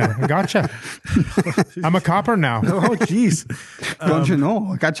speech. accent. Yeah, gotcha. I'm a copper now. Oh, jeez. Don't you know?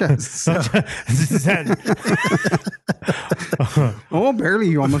 I gotcha. Oh, barely.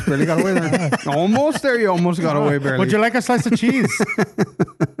 You almost barely got away there. Almost there. You almost got away barely. Would you like a slice of cheese?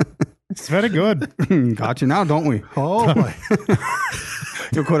 It's very good. Got you now, don't we? Oh, boy.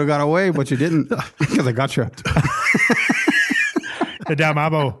 You could have got away, but you didn't because I got you. The damn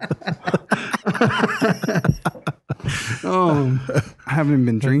abo. Oh, I haven't even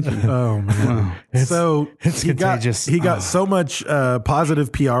been drinking. Oh man! So it's he contagious. He got so much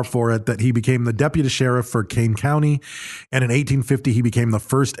positive PR for it that he became the deputy sheriff for Kane County, and in 1850 he became the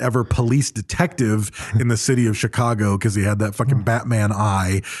first ever police detective in the city of Chicago because he had that fucking Batman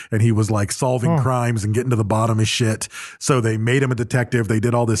eye, and he was like solving crimes and getting to the bottom of shit. So they made him a detective. They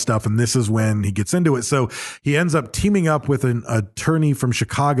did all this stuff, and this is when he gets into it. So he ends up teaming up with an attorney from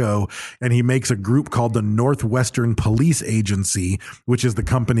Chicago, and he makes a group called the Northwestern Police Agency, which is the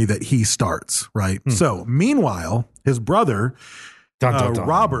company that he starts, right? So meanwhile, his brother,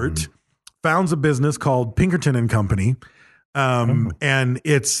 Robert, founds a business called Pinkerton and Company. And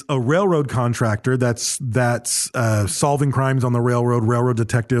it's a railroad contractor that's solving crimes on the railroad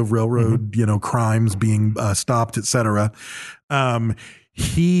detective, railroad, crimes being stopped, etc.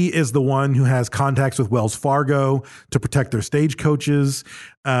 He is the one who has contacts with Wells Fargo to protect their stagecoaches.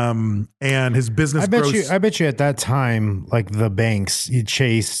 And his business grows. I bet you at that time, like the banks,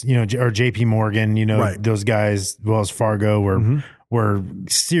 Chase, or JP Morgan, Right. those guys, Wells Fargo were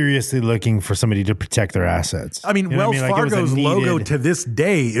seriously looking for somebody to protect their assets. I mean, You know what Wells I mean? Like, it was a Fargo's logo needed- to this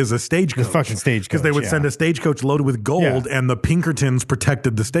day is a stagecoach. The fucking stagecoach, Because they would yeah. send a stagecoach loaded with gold, and the Pinkertons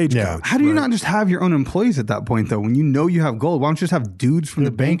protected the stagecoach. Yeah. How do you not just have your own employees at that point, though? When you know you have gold, why don't you just have dudes from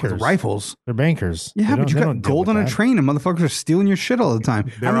the bank with bankers. rifles? They're bankers. Yeah, but you They got don't deal gold with on a that. train, and motherfuckers are stealing your shit all the time.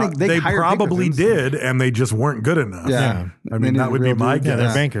 They hire probably Pinkertons. did, and they just weren't good enough. Yeah. I mean, that would be my guess. Yeah,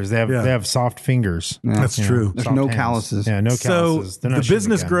 they're bankers. They Yeah. have soft fingers. That's true. There's Soft no hands. calluses. Yeah, no So calluses. They're the not shooting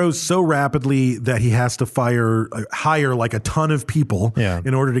business a gun. grows so rapidly that he has to hire like a ton of people Yeah.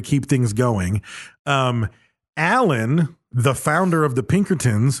 in order to keep things going. Alan, the founder of the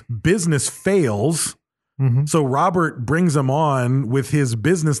Pinkertons, business fails. So Robert brings him on with his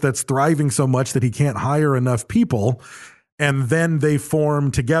business that's thriving so much that he can't hire enough people. And then they form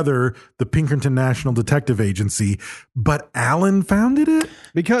together the Pinkerton National Detective Agency. But Alan founded it?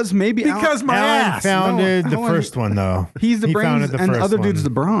 Because my Alan ass. founded No, the hold on. first one, though. He's the He brains, founded the and the first other dude's one. the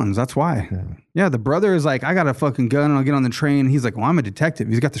bronze. That's why. Yeah, the brother is like, I got a fucking gun, and I'll get on the train. He's like, well, I'm a detective.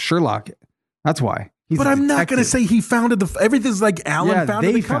 He's got the Sherlock. That's why. He's But a I'm not going to detective. say he founded everything's like Alan Yeah,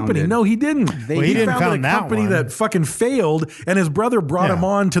 founded they the company. founded. No, he didn't. Well, he didn't founded found a that company one. that fucking failed, and his brother brought Yeah. him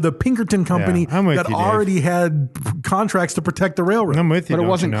on to the Pinkerton company I'm with that you, Dave. already had contracts to protect the railroad. I'm with you. But it don't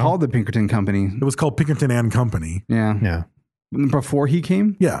wasn't you know? called the Pinkerton Company. It was called Pinkerton and Company. Yeah. Yeah. Before he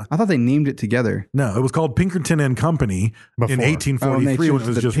came? Yeah. I thought they named it together. No, it was called Pinkerton and Company Before. in 1843 Oh, and they when it changed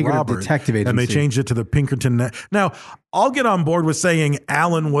was the just Pinkerton Robert. Detective And they Agency. changed it to the Pinkerton. Now, I'll get on board with saying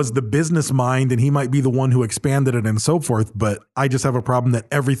Alan was the business mind and he might be the one who expanded it and so forth, but I just have a problem that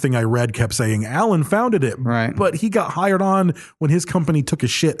everything I read kept saying Alan founded it. Right. But he got hired on when his company took a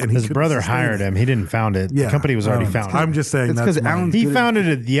shit and His brother hired him. He didn't found it. Yeah. The company was already founded. I'm just saying It's that's because my- Alan's He good at-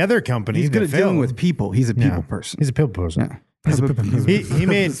 founded the other company. He's good that at dealing failed. with people. He's a people Yeah. person. He's a people person. Yeah. He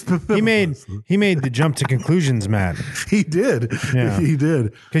made the jump to conclusions, Matt. He did. Yeah. He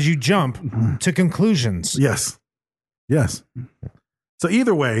did. Because you jump to conclusions. Yes. Yes. So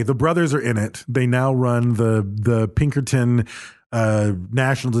either way, the brothers are in it. They now run the Pinkerton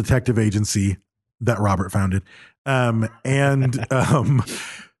National Detective Agency that Robert founded.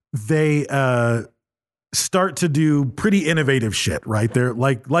 they start to do pretty innovative shit, right? They're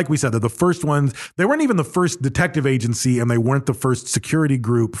like we said, they're the first ones. They weren't even the first detective agency, and they weren't the first security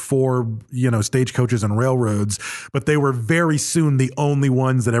group for, stagecoaches and railroads, but they were very soon the only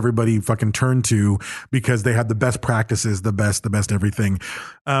ones that everybody fucking turned to because they had the best practices, the best everything.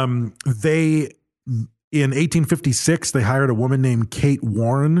 They in 1856, they hired a woman named Kate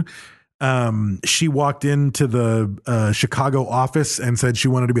Warren. She walked into the Chicago office and said she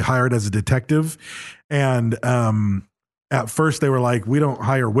wanted to be hired as a detective. And at first they were like, we don't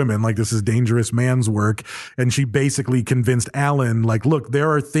hire women. Like, this is dangerous man's work. And she basically convinced Alan, like, look,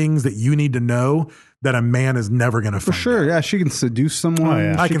 there are things that you need to know that a man is never going to find. For sure. out. Yeah. She can seduce someone. Oh,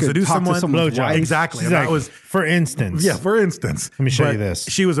 yeah. I She can could seduce talk to someone. someone's wife. Exactly. She's And like, that was, for instance. yeah, for instance. Let me show But you this.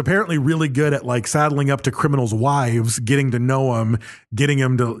 She was apparently really good at like saddling up to criminals' wives, getting to know them, getting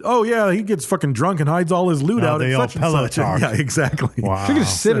them to, oh yeah, he gets fucking drunk and hides all his loot Now out they at all such and pillow such. talk. Yeah, exactly. Wow. She could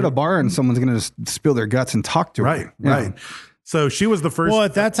just sit at a bar and someone's going to just spill their guts and talk to her. Right, Yeah. right. So she was the first. Well,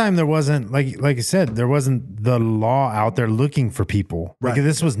 at that time, there wasn't, like you said, there wasn't the law out there looking for people. Like, Right.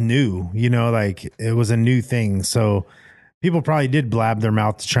 this was new, like it was a new thing. So people probably did blab their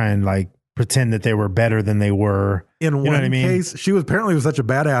mouth to try and like pretend that they were better than they were. In You know one what I mean? case, she was apparently such a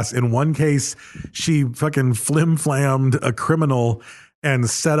badass. In one case, she fucking flim-flammed a criminal and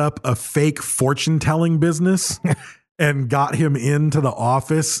set up a fake fortune-telling business and got him into the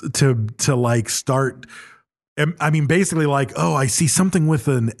office to like start. I mean, basically like, oh, I see something with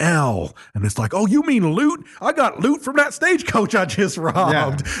an L. And it's like, oh, you mean loot? I got loot from that stagecoach I just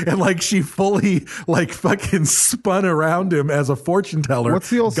robbed. And like, she fully like fucking spun around him as a fortune teller.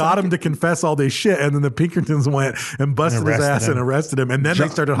 What's the old got saying? him to confess all this shit. And then the Pinkertons went and busted his arrested ass him. and arrested him. And then they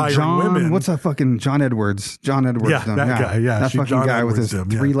started hiring women. What's that fucking John Edwards? John Edwards. Yeah, that guy, yeah. That She fucking John guy with Edwards his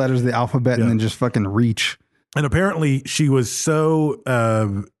him, yeah. 3 letters of the alphabet Yeah. and then just fucking reach. And apparently she was so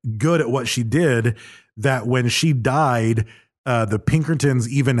good at what she did that when she died, the Pinkertons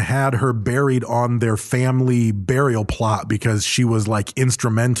even had her buried on their family burial plot because she was like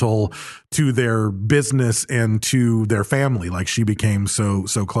instrumental to their business and to their family. Like, she became so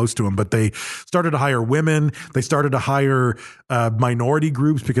close to them. But they started to hire women. They started to hire minority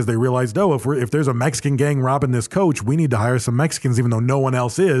groups because they realized, oh, if there's a Mexican gang robbing this coach, we need to hire some Mexicans, even though no one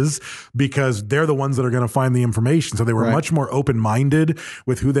else is, because they're the ones that are going to find the information. So they were much more open-minded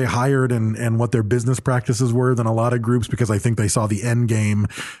with who they hired and what their business practices were than a lot of groups, because I think they saw the end game.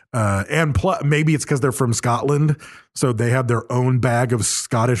 And maybe it's because they're from Scotland, so they had their own bag of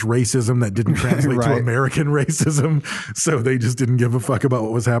Scottish racism that didn't translate to Right. American racism. So they just didn't give a fuck about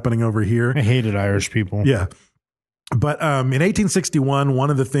what was happening over here. I hated Irish people. Yeah. But in 1861, one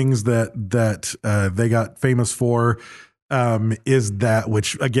of the things that they got famous for is that,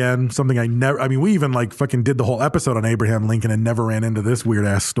 which again, something we even like fucking did the whole episode on Abraham Lincoln and never ran into this weird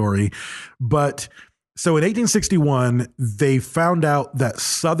ass story. But so in 1861, they found out that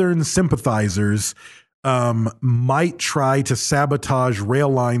Southern sympathizers might try to sabotage rail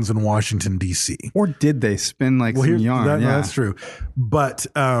lines in Washington, D.C. Or did they spin like some Here's- yarn? Yeah. That's true. But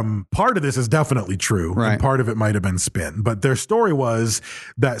part of this is definitely true. Right. And part of it might have been spin. But their story was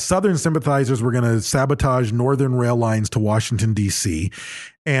that Southern sympathizers were going to sabotage Northern rail lines to Washington, D.C.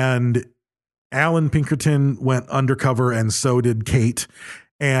 And Alan Pinkerton went undercover, and so did Kate.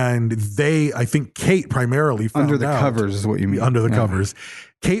 And I think Kate primarily found Under the out- covers is what you mean. Under the Yeah. covers.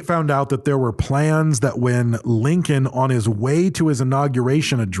 Kate found out that there were plans that when Lincoln, on his way to his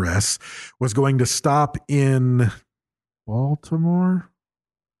inauguration address, was going to stop in Baltimore.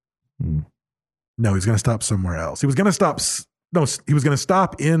 No, he's going to stop somewhere else. He was going to stop. He was going to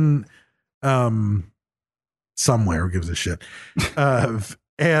stop in somewhere. Who gives a shit?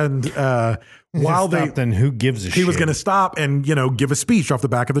 While then who gives a shit? he was going to stop and give a speech off the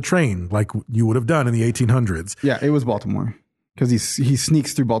back of the train, like you would have done in the 1800s. Yeah, it was Baltimore because he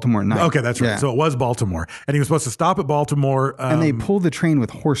sneaks through Baltimore at night. Okay, that's right. Yeah. So it was Baltimore, and he was supposed to stop at Baltimore. And they pull the train with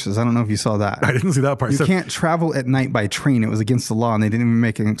horses. I don't know if you saw that. I didn't see that part. You So- can't travel at night by train. It was against the law, and they didn't even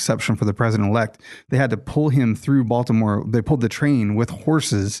make an exception for the president-elect. They had to pull him through Baltimore. They pulled the train with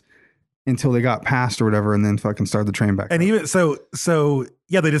horses until they got past or whatever, and then fucking started the train back. And up. even so,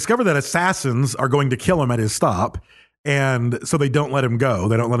 yeah, they discover that assassins are going to kill him at his stop. And so they don't let him go.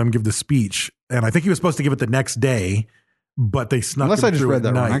 They don't let him give the speech. And I think he was supposed to give it the next day, but they snuck Unless him I just through read at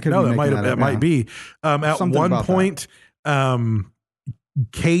that wrong. night. I could No, be that making might that up, might yeah. be. At Something one about point,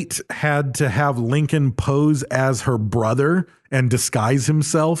 Kate had to have Lincoln pose as her brother and disguise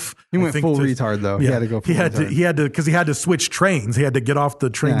himself. He went full retard though. He had to go full retard. He had to because he had to switch trains. He had to get off the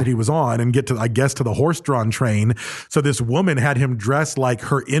train that he was on and get to, I guess, to the horse-drawn train. So this woman had him dressed like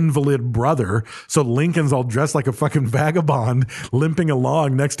her invalid brother. So Lincoln's all dressed like a fucking vagabond, limping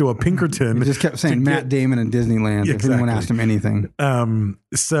along next to a Pinkerton. He just kept saying Matt Damon in Disneyland if anyone asked him anything.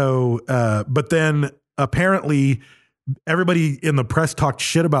 But then apparently everybody in the press talked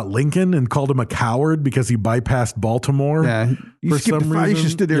shit about Lincoln and called him a coward because he bypassed Baltimore. Yeah, you skipped the fight. You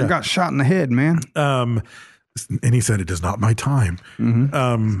just stood there and got shot in the head, man. And he said, "It is not my time."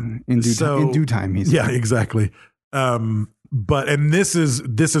 Mm-hmm. In due time, he said. Yeah, exactly. And this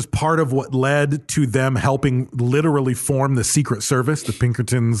is part of what led to them helping literally form the Secret Service. The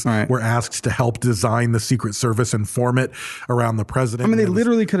Pinkertons were asked to help design the Secret Service and form it around the president. I mean, they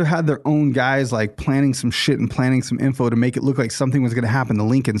literally could have had their own guys like planning some shit and planning some info to make it look like something was going to happen to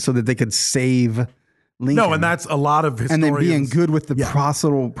Lincoln so that they could save Lincoln. No, and that's a lot of historians. And then being good with the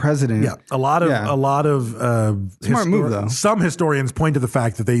possible president. Yeah, a lot of smart move though. Some historians point to the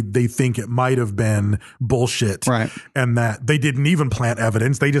fact that they think it might have been bullshit, right? And that they didn't even plant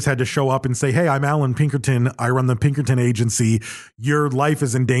evidence. They just had to show up and say, "Hey, I'm Alan Pinkerton. I run the Pinkerton Agency. Your life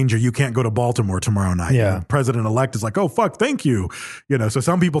is in danger. You can't go to Baltimore tomorrow night." Yeah. The president-elect is like, "Oh fuck, thank you." So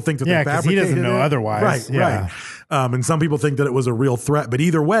some people think that they because he fabricated doesn't know it. otherwise. Right. And some people think that it was a real threat. But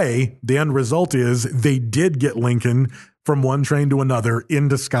either way, the end result is they did get Lincoln from one train to another in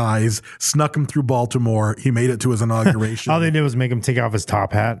disguise, snuck him through Baltimore. He made it to his inauguration. All they did was make him take off his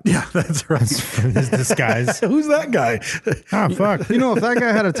top hat. Yeah, that's right. His disguise. Who's that guy? Oh, fuck. If that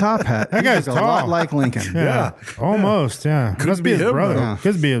guy had a top hat, that guy's a tall. lot like Lincoln. Yeah. Almost, yeah. Must be his him, brother. though.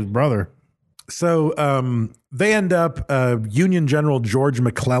 Could be his brother. So they end up, Union General George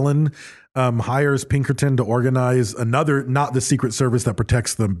McClellan hires Pinkerton to organize another, not the Secret Service that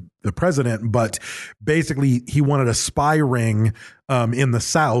protects the president, but basically he wanted a spy ring in the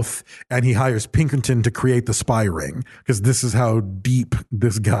South, and he hires Pinkerton to create the spy ring because this is how deep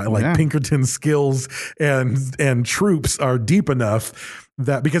this guy, Pinkerton's skills and troops are deep enough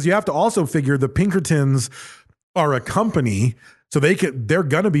that, because you have to also figure the Pinkertons are a company. So they're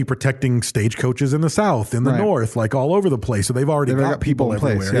going to be protecting stagecoaches in the South, in the North, like all over the place. So they've already got people in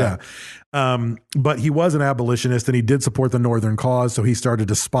everywhere. place. Yeah. But he was an abolitionist and he did support the Northern cause. So he started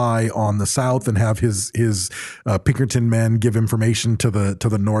to spy on the South and have his Pinkerton men give information to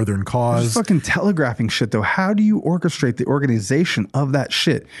the Northern cause. Just fucking telegraphing shit though. How do you orchestrate the organization of that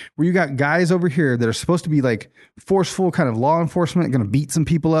shit? Where you got guys over here that are supposed to be like forceful kind of law enforcement, going to beat some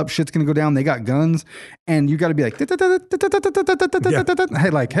people up. Shit's going to go down. They got guns. And you got to be like,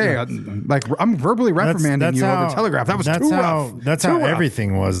 I'm verbally reprimanding you over telegraph. That was too rough. That's how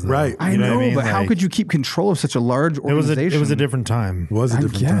everything was, though. Right. I know, but how could you keep control of such a large organization? It was a different time. It was a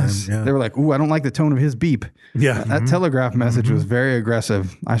different time. Yeah. They were like, "Ooh, I don't like the tone of his beep." Yeah. That telegraph message was very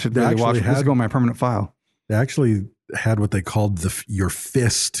aggressive. I should really watch it. This is going my permanent file. They actually had what they called your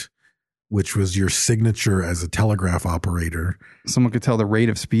fist, which was your signature as a telegraph operator. Someone could tell the rate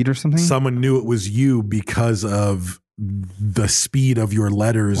of speed or something? Someone knew it was you because of the speed of your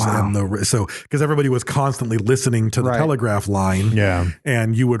letters. Wow. And because everybody was constantly listening to the telegraph line. Yeah.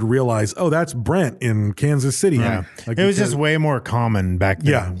 And you would realize, oh, that's Brent in Kansas City. Yeah. It was just way more common back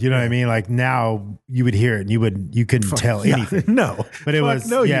then. Yeah. You know what I mean? Like now you would hear it and you couldn't tell anything. No. But it was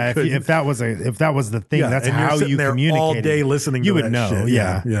if that was the thing, that's how you communicated. All day listening to you would that know. shit.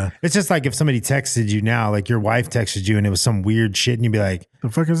 Yeah. It's just like if somebody texted you now, like your wife texted you and it was some weird shit and you'd be like, the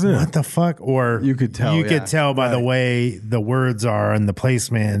fuck is it? What the fuck? Or you could tell by the way the words are and the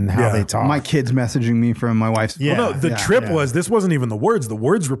placement and how they talk. My kid's messaging me from my wife's phone. Well, no, the trip was, this wasn't even the words. The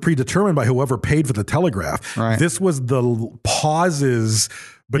words were predetermined by whoever paid for the telegraph. Right. This was the pauses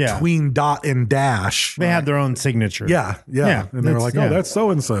between dot and dash. They had their own signature. Yeah. And they were like, oh, that's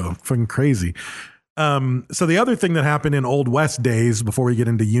so-and-so. Fucking crazy. So the other thing that happened in Old West days, before we get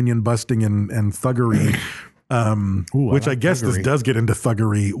into union busting and thuggery, which I guess this does get into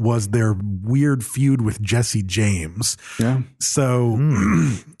thuggery, was their weird feud with Jesse James. Yeah. So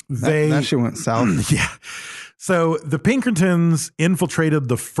that shit went south. Yeah. So the Pinkertons infiltrated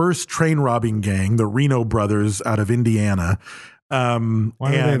the first train robbing gang, the Reno brothers out of Indiana. Why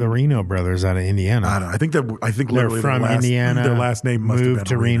are they the Reno brothers out of Indiana? I don't know. I think they're from Indiana. Their last name must have been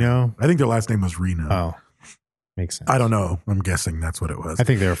to Reno. I think their last name was Reno. Oh, makes sense. I don't know. I'm guessing that's what it was. I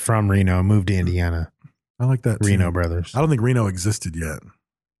think they're from Reno, moved to Indiana. I like that too. Reno brothers. I don't think Reno existed yet.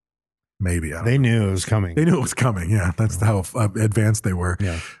 Maybe. I don't They know. knew it was coming. They knew it was coming. Yeah, that's how advanced they were.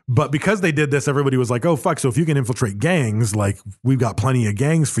 Yeah. But because they did this, everybody was like, oh, fuck. So if you can infiltrate gangs, like we've got plenty of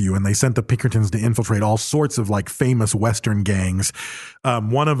gangs for you. And they sent the Pinkertons to infiltrate all sorts of like famous Western gangs.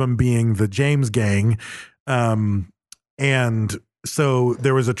 One of them being the James gang. And so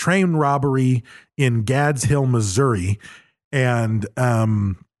there was a train robbery in Gads Hill, Missouri. And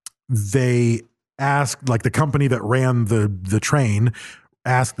they asked, like the company that ran the train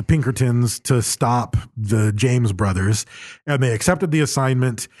asked the Pinkertons to stop the James brothers, and they accepted the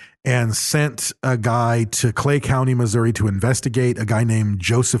assignment and sent a guy to Clay County, Missouri to investigate, a guy named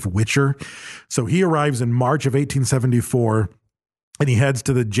Joseph Witcher. So he arrives in March of 1874 and he heads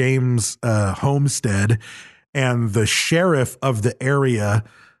to the James homestead, and the sheriff of the area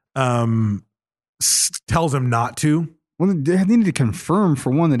tells him not to. Well, they need to confirm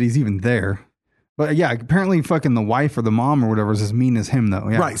for one that he's even there. But yeah, apparently fucking the wife or the mom or whatever is as mean as him though.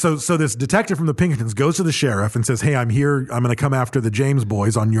 Yeah. Right. So this detective from the Pinkertons goes to the sheriff and says, hey, I'm here. I'm going to come after the James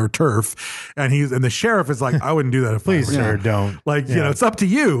boys on your turf. And the sheriff is like, I wouldn't do that if Please, I were sir, you. don't. Like, you know, it's up to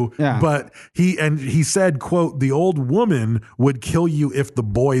you. Yeah. But he said, quote, the old woman would kill you if the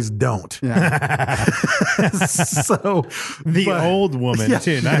boys don't. Yeah. So The old woman,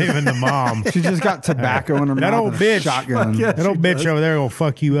 too, not even the mom. She just got tobacco in her That mouth old and a bitch. shotgun. Yeah, That old she bitch does. over there will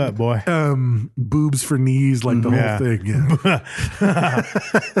fuck you up, boy. Boobs for knees, like the Yeah. whole thing.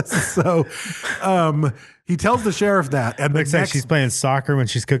 Yeah. So he tells the sheriff that, and Looks like she's playing soccer when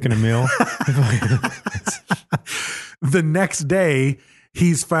she's cooking a meal. the next day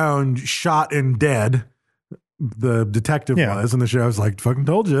he's found shot and dead. The detective was, and the sheriff's like, fucking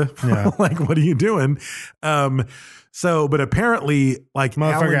told you. Yeah. Like, what are you doing? But apparently, like,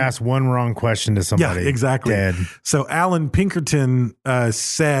 Motherfucker asked one wrong question to somebody. Yeah, exactly. Dead. So Alan Pinkerton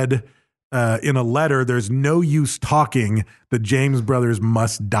said in a letter, there's no use talking. The James brothers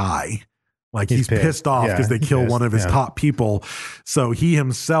must die. Like, he's pissed off because they kill one of his top people. So he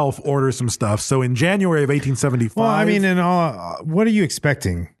himself orders some stuff. So in January of 1875. Well, I mean, what are you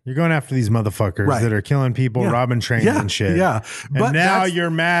expecting? You're going after these motherfuckers that are killing people, robbing trains and shit. Yeah. But now you're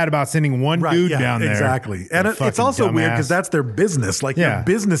mad about sending one dude down there. Exactly. And it's also weird because that's their business. Like, their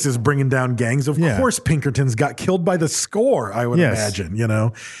business is bringing down gangs. Of course, Pinkertons got killed by the score, I would imagine, you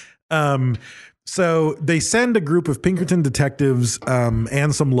know? So they send a group of Pinkerton detectives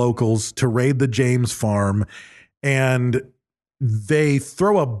and some locals to raid the James farm, and they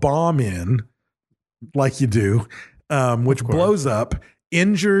throw a bomb in, like you do, which blows up,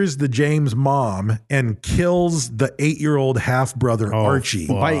 injures the James mom, and kills the 8-year-old half-brother Archie.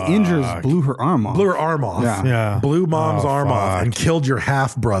 By injures, blew her arm off. Blew her arm off. Yeah. Blew mom's arm off and killed your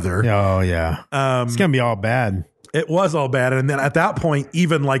half-brother. Oh, yeah. It's going to be all bad. It was all bad. And then at that point,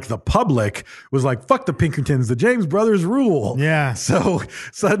 even like the public was like, fuck the Pinkertons, the James brothers rule. Yeah. So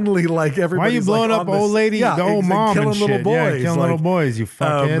suddenly, like, everybody. Why are you blowing up old lady, the old mom killing and little shit? boys. Yeah, killing like, little boys, you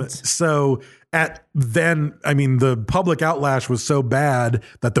fuckheads. So the public outlash was so bad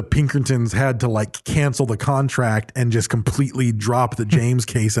that the Pinkertons had to like cancel the contract and just completely drop the James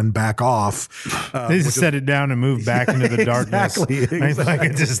case and back off. They just set it down and move back into the darkness. Exactly. I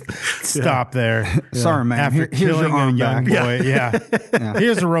can just stop there. Sorry, man. After Here's your killing a arm young back. boy. Yeah.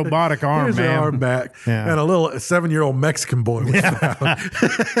 Here's a robotic arm, Here's man. your arm back. Yeah. And a little 7-year-old Mexican boy was found.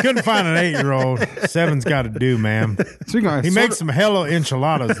 Couldn't find an 8-year-old. 7's got to do, man. He makes some hella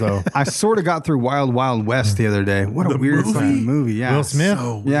enchiladas, though. I sort of got through Wild Wild West the other day. What a weird fucking movie. Yeah. Will Smith?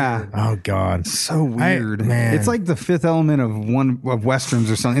 So Yeah. Oh, God. So weird. Man. It's like the Fifth Element of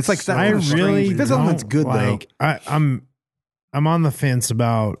Westerns or something. It's like that. I little really strange. Fifth Element's good like, though. I'm on the fence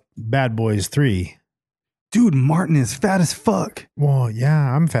about Bad Boys 3. Dude, Martin is fat as fuck. Well,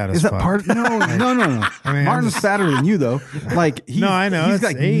 yeah, I'm fat as Is that fuck. part? No. I mean, Martin's fatter than you though. Like he's, No, I know. He's It's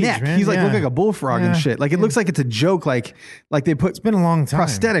like age, neck. man. He's like Yeah. look like a bullfrog and Yeah. shit. Like it looks like it's a joke. Like they put. It's been a long time.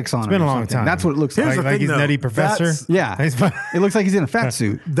 prosthetics on. It's been him a or long something. time. That's what it looks Here's like. the Like thing, he's though. Nutty Professor. That's- Yeah, He's- it looks like he's in a fat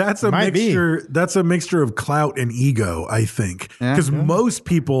suit. That's a Might be. mixture. That's a mixture of clout and ego, I think. Yeah. Because most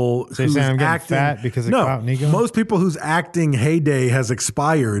people So you're whose saying I'm getting acting fat because of clout and ego? most people whose acting heyday has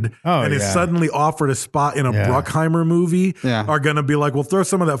expired and is yeah. suddenly offered a spot in a Yeah. Bruckheimer movie Yeah. are going to be like, well, throw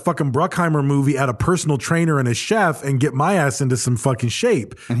some of that fucking Bruckheimer movie at a personal trainer and a chef and get my ass into some fucking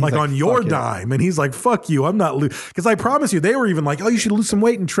shape, like like, on your "Fuck it." dime. And he's like, fuck you, I'm not because I promise you, they were even like, oh, you should lose some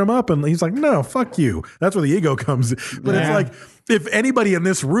weight and trim up. And he's like, no, fuck you. That's where the ego comes. But it's Yeah. like, if anybody in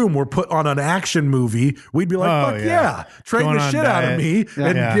this room were put on an action movie, we'd be like, Oh, fuck yeah. yeah. Train Going the on shit out of diet. me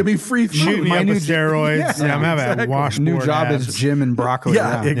and Yeah. give me free food. Shoot me My up new with steroids. Yeah, Yeah, I'm having exactly. a washboard. New job ass. is gym and broccoli.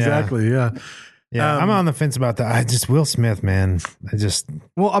 Yeah, exactly. Yeah. Yeah, I'm on the fence about that. I just Will Smith, man.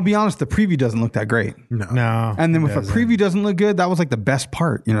 Well, I'll be honest. The preview doesn't look that great. No. And then it if a doesn't. preview doesn't look good, that was like the best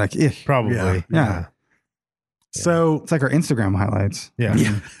part. You're like, eh. Probably. Yeah. So It's like our Instagram highlights.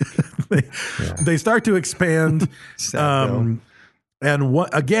 Yeah. they start to expand. And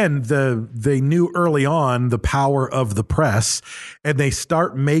what again? They knew early on the power of the press, and they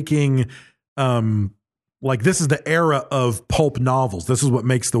start making like this is the era of pulp novels. This is what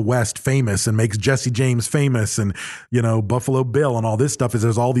makes the West famous and makes Jesse James famous, and Buffalo Bill and all this stuff. Is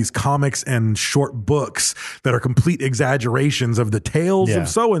there's all these comics and short books that are complete exaggerations of the tales of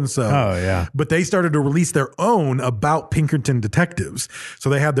so and so. Oh yeah. But they started to release their own about Pinkerton detectives. So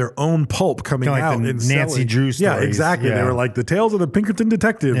they had their own pulp coming Kinda like out the and Nancy selling. Drew Yeah, stories. exactly. They Yeah. were like the tales of the Pinkerton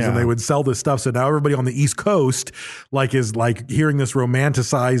detectives, Yeah. and they would sell this stuff. So now everybody on the East Coast is hearing this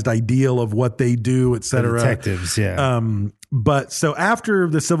romanticized ideal of what they do, et cetera. Detectives, yeah. But so after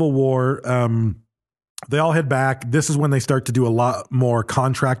the Civil War, they all head back. This is when they start to do a lot more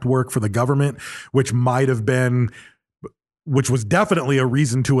contract work for the government, which was definitely a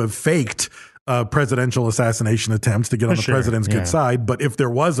reason to have faked presidential assassination attempts to get on the sure, president's yeah. good side. But if there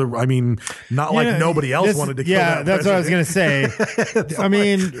was not like nobody else wanted to kill that that's what I was going to say. I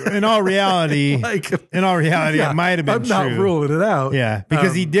mean, in all reality, it might have been I'm true. not ruling it out. Yeah,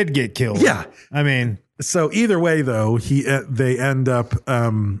 because he did get killed. Yeah. I mean, so either way, though, they end up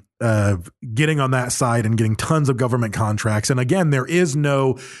getting on that side and getting tons of government contracts. And again, there is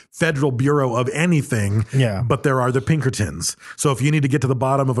no federal bureau of anything, but there are the Pinkertons. So if you need to get to the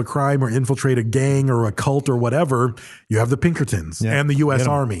bottom of a crime or infiltrate a gang or a cult or whatever, you have the Pinkertons and the U.S.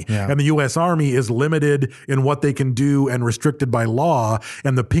 Army. Yeah. And the U.S. Army is limited in what they can do and restricted by law.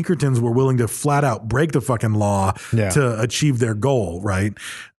 And the Pinkertons were willing to flat out break the fucking law to achieve their goal, right?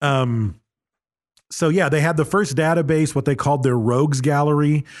 So yeah, they had the first database, what they called their rogues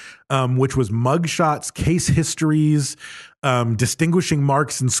gallery, which was mugshots, case histories, distinguishing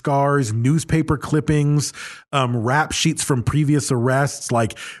marks and scars, newspaper clippings, rap sheets from previous arrests.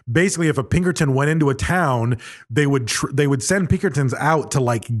 Like basically, if a Pinkerton went into a town, they would send Pinkertons out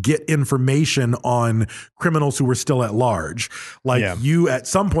to get information on criminals who were still at large. At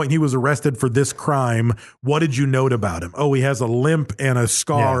some point he was arrested for this crime. What did you note about him? Oh, he has a limp and a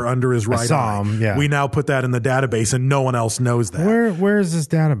scar under his right eye. We now put that in the database, and no one else knows that. Where is this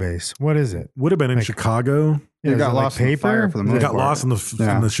database? What is it? Would have been in Chicago. It got lost in the fire for the most part. It got lost in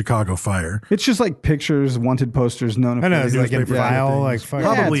the Chicago fire. It's just like pictures, wanted posters, known. I know, it's like in file,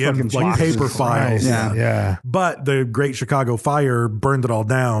 probably in paper files. Yeah. But the Great Chicago Fire burned it all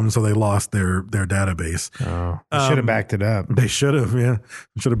down, so they lost their database. Oh, they should have backed it up. They should have,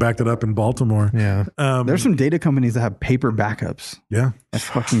 should have backed it up in Baltimore. Yeah. There's some data companies that have paper backups. Yeah. That's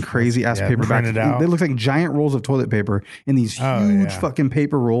fucking crazy ass paper printed backups. out. They look like giant rolls of toilet paper in these huge fucking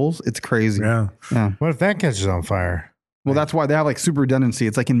paper rolls. It's crazy. Yeah. What if that catches on fire? Well, that's why they have super redundancy.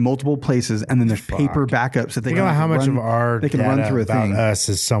 It's in multiple places, and then there's paper backups that they can how much of our they can run through a thing. Us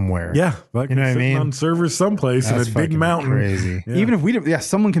is somewhere. Yeah, you know what I mean. On servers someplace in a big mountain. Crazy. Yeah. Even if we don't,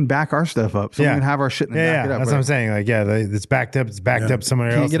 someone can back our stuff up. Someone can have our shit and back it up. That's what I'm saying. It's backed up. It's backed up somewhere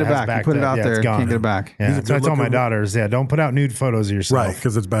else. Can't get it back. You put it out there. It's gone. Can't get it back. Yeah. That's what I told my daughters. Yeah, don't put out nude photos of yourself. Right,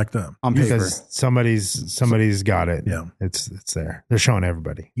 because it's backed up on paper. Because somebody's got it. Yeah, it's there. They're showing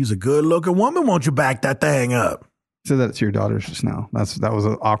everybody. He's a good looking woman. Won't you back that thing up? Said that to your daughters just now. That was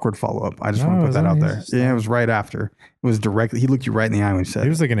an awkward follow up. I just want to put that out there. Yeah, it was right after. It was directly. He looked you right in the eye when he said. He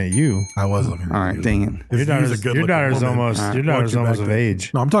was looking at you. I was looking. At All right, you. dang it. Your daughter's almost of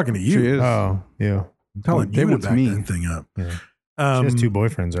age. No, I'm talking to you. She is. Oh, yeah. I'm telling you to back that thing up. Yeah. She has 2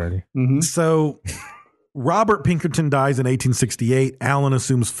 boyfriends already. Mm-hmm. So Robert Pinkerton dies in 1868. Allen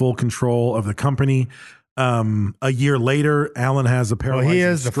assumes full control of the company. A year later, Allen has a paralyzing Well, he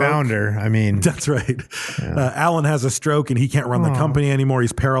is stroke. the founder. I mean, that's right. Allen has a stroke and he can't run the company anymore.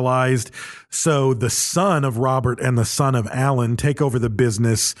 He's paralyzed. So the son of Robert and the son of Allen take over the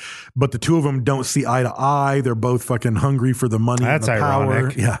business, but the two of them don't see eye to eye. They're both fucking hungry for the money and the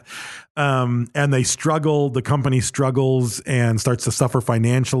ironic. power. Yeah. And they struggle. The company struggles and starts to suffer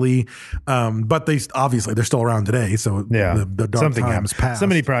financially. But they're still around today. So the dark times passed.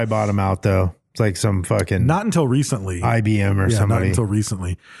 Somebody probably bought them out though. It's like some fucking not until recently, IBM or somebody. Not until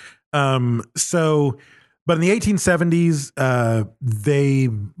recently. But in the 1870s, they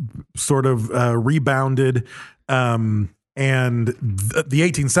sort of rebounded. And the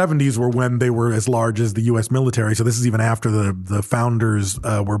 1870s were when they were as large as the U.S. military. So this is even after the founders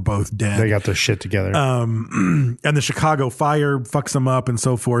were both dead. They got their shit together. And the Chicago fire fucks them up and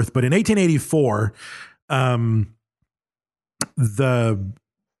so forth. But in 1884,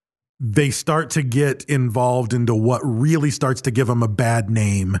 they start to get involved into what really starts to give them a bad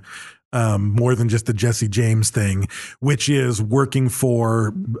name more than just the Jesse James thing, which is working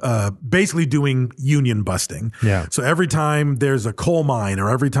for basically doing union busting. Yeah. So every time there's a coal mine or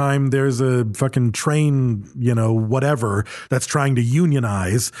every time there's a fucking train, whatever that's trying to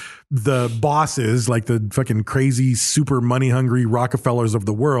unionize, the bosses, like the fucking crazy, super money hungry Rockefellers of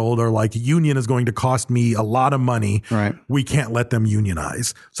the world, are like, union is going to cost me a lot of money. Right. We can't let them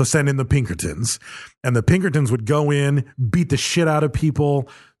unionize. So send in the Pinkertons. And the Pinkertons would go in, beat the shit out of people,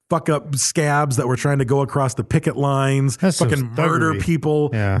 fuck up scabs that were trying to go across the picket lines, That's some fucking murder thuggery. people,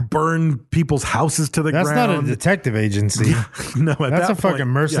 Yeah. burn people's houses to the That's ground. not a detective agency. No, at That's that a fucking point,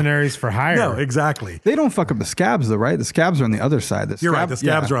 mercenaries for hire. No, exactly. They don't fuck up the scabs though, right? The scabs are on the other side. You're right. The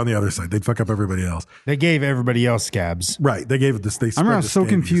scabs are on the other side. They'd fuck up everybody else. They gave everybody else scabs. Right. They gave it this. They I remember I spread was the so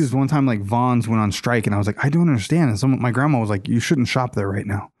stings. confused one time, like Vaughn's went on strike, and I was like, I don't understand. And my grandma was like, you shouldn't shop there right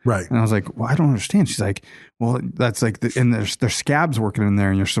now. Right. And I was like, well, I don't understand. She's like, well, that's like, and there's scabs working in there,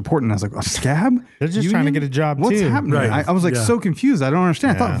 and you're supporting. And I was like, a scab? They're just trying to get a job What's too. happening? Right. I was like Yeah. so confused. I don't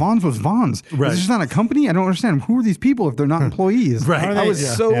understand. I Yeah. thought Vaughn's was Vaughn's. Right. Is this just not a company? I don't understand. Who are these people if they're not employees? Right. I was Yeah.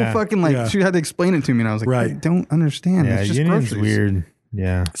 so Yeah. fucking like, Yeah. she had to explain it to me, and I was like, Right. I don't understand. Yeah, It's just union's groceries. weird.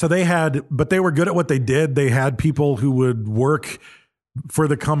 Yeah. So but they were good at what they did. They had people who would work for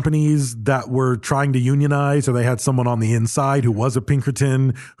the companies that were trying to unionize, or they had someone on the inside who was a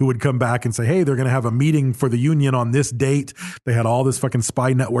Pinkerton who would come back and say, hey, they're going to have a meeting for the union on this date. They had all this fucking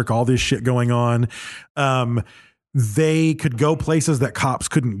spy network, all this shit going on. They could go places that cops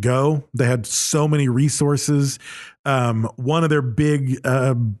couldn't go. They had so many resources. One of their big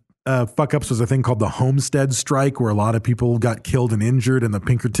fuck ups was a thing called the Homestead Strike, where a lot of people got killed and injured, and the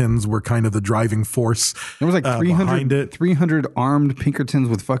Pinkertons were kind of the driving force. There was like behind it. 300 armed Pinkertons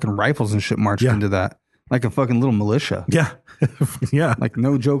with fucking rifles and shit marched Yeah. into that. Like a fucking little militia. Yeah. Yeah. Like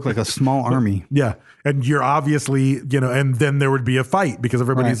no joke, like a small army. Yeah. And you're obviously, and then there would be a fight because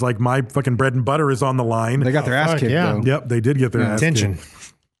everybody's Right. like, my fucking bread and butter is on the line. They got their ass fuck, kicked yeah. though. Yep. They did get their ass Attention.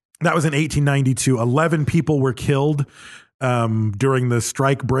 kicked. That was in 1892. 11 people were killed during the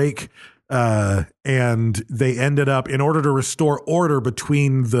strike break. And they ended up, in order to restore order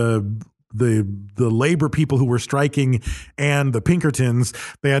between the labor people who were striking and the Pinkertons,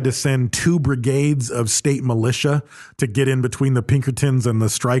 they had to send 2 brigades of state militia to get in between the Pinkertons and the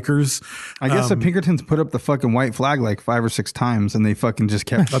strikers. I guess the Pinkertons put up the fucking white flag like 5 or 6 times, and they fucking just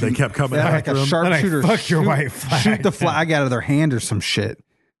kept. Oh, they kept coming Yeah, like after a them. sharpshooter. Fuck your white flag. Shoot the flag out of their hand or some shit.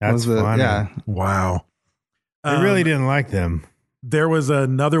 That's Was the- funny. Yeah. Wow. They really didn't like them. There was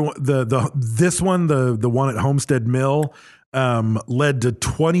another one. This one, the one at Homestead Mill, led to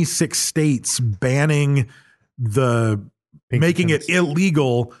 26 states banning making it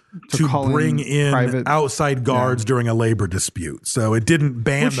illegal to call in bring in private- outside guards during a labor dispute. So it didn't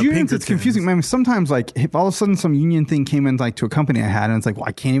ban Which the unions, it's Pinkertons. confusing. I mean, sometimes like if all of a sudden some union thing came in like to a company I had, and it's like, well,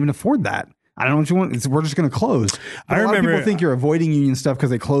 I can't even afford that. I don't know what you want. We're just going to close. But a lot of people think you're avoiding union stuff because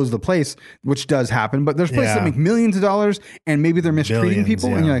they close the place, which does happen. But there's places that make millions of dollars, and maybe they're mistreating Billions, people,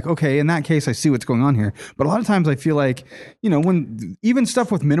 and yeah. you're like, okay, in that case, I see what's going on here. But a lot of times, I feel like, when even stuff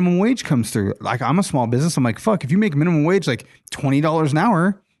with minimum wage comes through, like I'm a small business, I'm like, fuck, if you make minimum wage like $20 an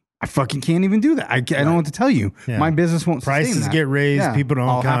hour, I fucking can't even do that. I don't know what to tell you. Yeah. My business won't sustain Prices that. get raised. Yeah. People don't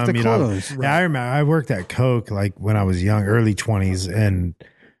I'll come. have to close. Yeah, I remember I worked at Coke like when I was young, early 20s, and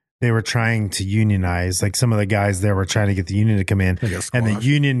they were trying to unionize. Like some of the guys there were trying to get the union to come in, and the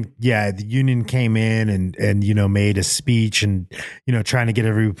union came in and made a speech and trying to get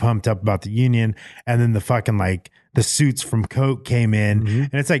everybody pumped up about the union, and then the fucking like the suits from Coke came in,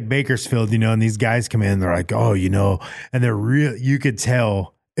 and it's like Bakersfield, and these guys come in, they're like, oh, and they're real. You could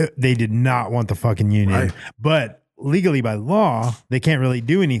tell they did not want the fucking union, Right. but legally by law they can't really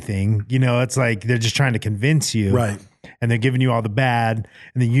do anything. It's like they're just trying to convince you, Right. And they're giving you all the bad,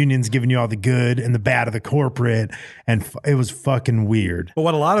 and the union's giving you all the good and the bad of the corporate, and it was fucking weird. But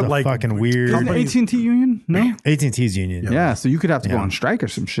what a lot of like fucking weird. Isn't the AT&T union? No. AT&T's union. Yeah, so you could have to go on strike or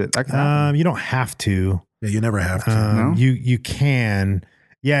some shit. That could happen. You don't have to. Yeah, you never have to. No? You can.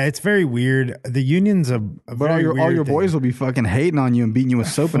 Yeah, it's very weird. The union's a But all your boys will be fucking hating on you and beating you with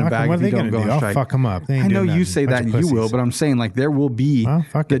soap in a Fuck 'em. bag What if are you they don't gonna go do? on I'll strike. fuck 'em up. They ain't I know doing you nothing. say Bunch that of and you will, pussies. but I'm saying like there will be Well,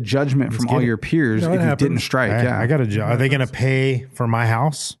 fuck the it. judgment Let's from get all it. your peers No, if it you happens. didn't strike. Yeah, I got a job. Are they going to pay for my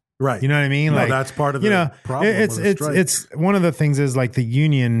house? Right. You know what I mean? No, Like that's part of the problem It's with a strike. it's one of the things is like the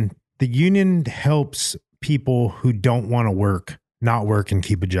union helps people who don't want to work not work and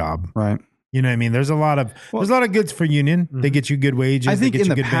keep a job. right. You know what I mean? There's a lot of goods for union. They get you good wages. I think they get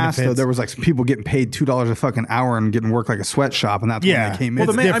in you the good past though benefits. there was like some people getting paid $2 a fucking hour and getting work like a sweatshop, and that's when Yeah. they came Well,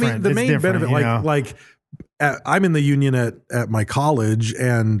 in. the main- the It's main different, benefit, you know? like I'm in the union at my college,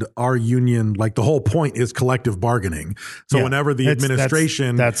 and our union, like the whole point is collective bargaining. So Yeah. whenever the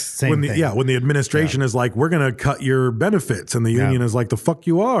administration, that's same when the, thing. when the administration is like, we're going to cut your benefits, and the union is like, the fuck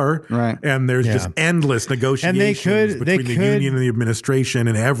you are. Right. And there's just endless negotiations between the union and the administration.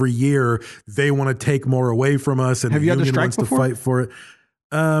 And every year they want to take more away from us. And Have the you had to union strike wants before? to fight for it.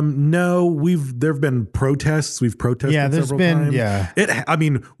 No, there have been protests. We've protested there's several been, times.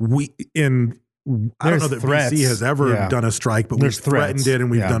 I don't know that threats. BC has ever done a strike, but There's we've threatened threats. it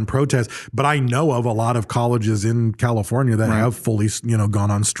and we've done protests. But I know of a lot of colleges in California that have fully, gone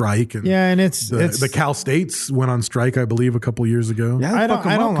on strike. And and the Cal States went on strike, I believe, a couple years ago. Yeah, I fuck don't-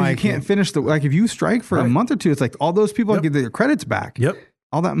 'em I up don't 'cause like you can't it. finish if you strike for a month or two, it's like all those people get their credits back. Yep.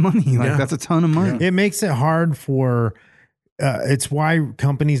 All that money, that's a ton of money. It makes it hard for. It's why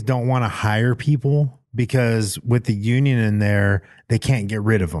companies don't want to hire people, because with the union in there, they can't get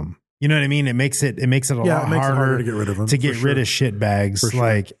rid of them. You know what I mean? It makes it a lot harder to get rid of them. To get rid of shit bags.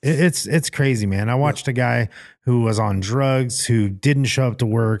 Like it's crazy, man. I watched a guy who was on drugs, who didn't show up to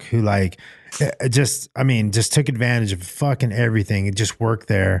work, who just took advantage of fucking everything and just worked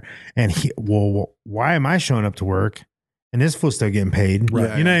there. And why am I showing up to work and this fool's still getting paid?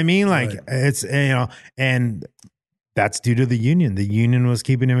 Right. You know what I mean? Like it's, and that's due to the union. The union was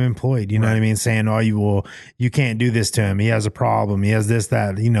keeping him employed. You know what I mean? Saying, you can't do this to him. He has a problem. He has this,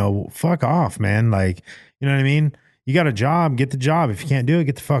 that, fuck off, man. Like, you know what I mean? You got a job, get the job. If you can't do it,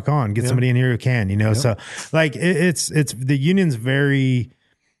 get the fuck on. Get somebody in here who can, So like it's the union's very,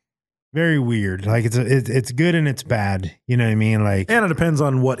 very weird. Like it's good and it's bad. You know what I mean? Like, and it depends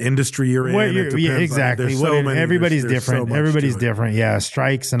on what industry you're in. Exactly. Everybody's different. Everybody's different. Yeah.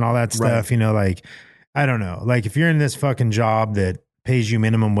 Strikes and all that stuff, like, I don't know. Like if you're in this fucking job that pays you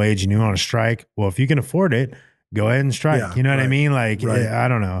minimum wage and you want to strike, well, if you can afford it, go ahead and strike. Yeah, you know what I mean? Like, I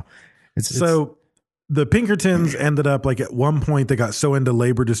don't know. So the Pinkertons ended up, like, at one point they got so into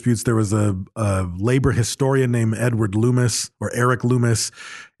labor disputes. There was a labor historian named Eric Loomis,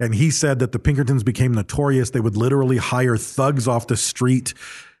 and he said that the Pinkertons became notorious. They would literally hire thugs off the street.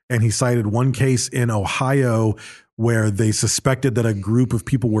 And he cited one case in Ohio where they suspected that a group of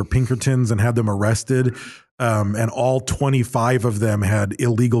people were Pinkertons and had them arrested. And all 25 of them had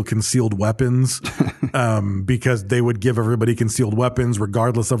illegal concealed weapons because they would give everybody concealed weapons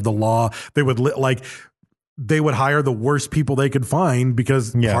regardless of the law. They would they would hire the worst people they could find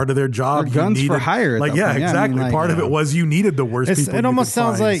because part of their job, They're guns for hire. Exactly. Part of it was you needed the worst people. It almost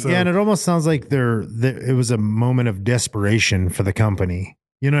sounds like, and it almost sounds like it was a moment of desperation for the company.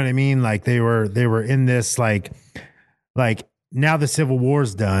 You know what I mean? Like they were in this like now the Civil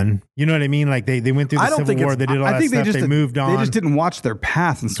War's done. You know what I mean? Like they went through the Civil War. They did all that stuff. They moved on. They just didn't watch their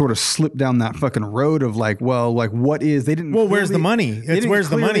path and sort of slip down that fucking road of what is? They didn't. Well, where's the money? It's where's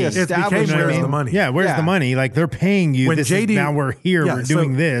the money? It became where's the money? Yeah, where's the money? Like they're paying you. Now we're here. We're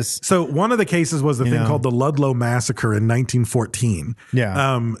doing this. So one of the cases was the thing called the Ludlow Massacre in 1914.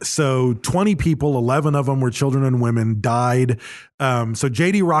 Yeah. So 20 people, 11 of them were children and women, died. So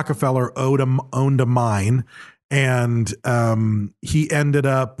J.D. Rockefeller owned a mine. And he ended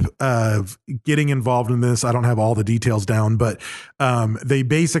up getting involved in this. I don't have all the details down, but they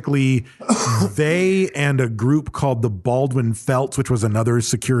and a group called the Baldwin Felts, which was another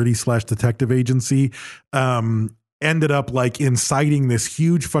security/detective agency, ended up like inciting this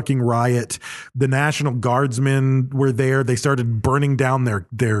huge fucking riot. The National Guardsmen were there. They started burning down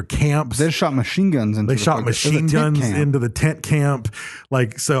their camps. They shot machine guns into into the tent camp.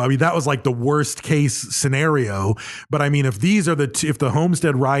 Like, so, I mean, that was like the worst case scenario. But I mean, if the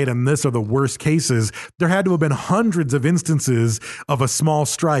Homestead riot and this are the worst cases, there had to have been hundreds of instances of a small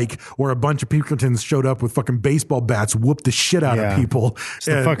strike where a bunch of Pinkertons showed up with fucking baseball bats, whooped the shit out of people. It's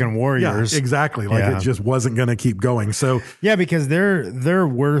the fucking Warriors. Yeah, exactly. Like it just wasn't going to keep going. So yeah, because they're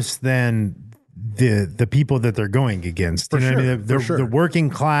worse than the people that they're going against. You know what I mean? They're the working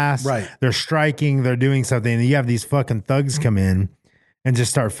class. Right. They're striking. They're doing something. And you have these fucking thugs come in and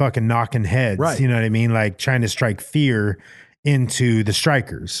just start fucking knocking heads. Right. You know what I mean? Like trying to strike fear into the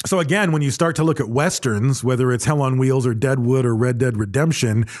strikers. So again, when you start to look at Westerns, whether it's Hell on Wheels or Deadwood or Red Dead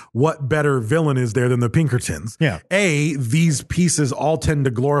Redemption, what better villain is there than the Pinkertons? Yeah. These pieces all tend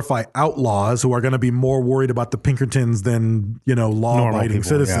to glorify outlaws who are going to be more worried about the Pinkertons than, law-abiding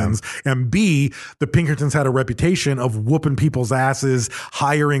citizens. Yeah. And B, the Pinkertons had a reputation of whooping people's asses,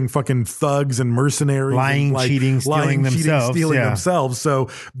 hiring fucking thugs and mercenaries. Lying, cheating, stealing themselves. So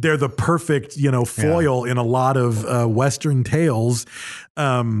they're the perfect, foil in a lot of Western tales.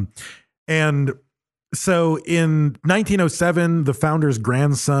 And so in 1907, the founder's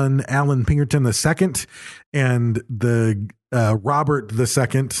grandson, Alan Pinkerton II, and the Robert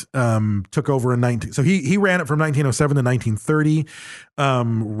II took over in so he ran it from 1907 to 1930.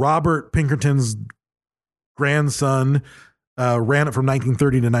 Robert Pinkerton's grandson ran it from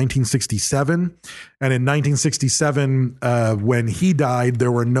 1930 to 1967. And in 1967, when he died,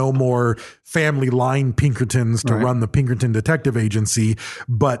 there were no more family line Pinkertons to run the Pinkerton Detective Agency.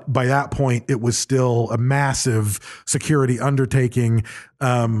 But by that point, it was still a massive security undertaking.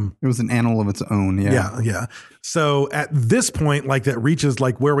 It was an animal of its own. Yeah. So at this point, like that reaches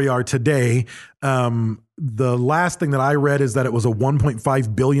like where we are today. The last thing that I read is that it was a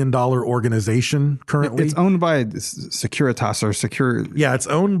 $1.5 billion organization currently. It's owned by Securitas or Secure. Yeah, it's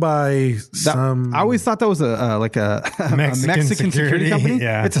owned by I always thought that was a Mexican security company.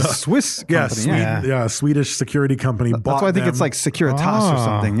 Yeah. It's a Swiss company. Yeah, Swedish security company. That's why I think it's like Securitas or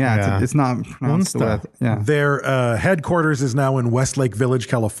something. Yeah, it's not pronounced the way. Their headquarters is now in Westlake Village,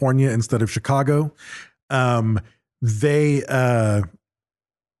 California, instead of Chicago. They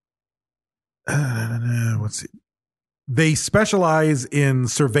specialize in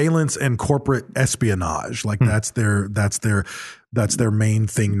surveillance and corporate espionage. Like that's their main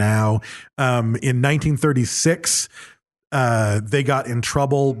thing now. In 1936, they got in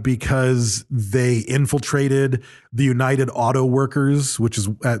trouble because they infiltrated the United Auto Workers, which is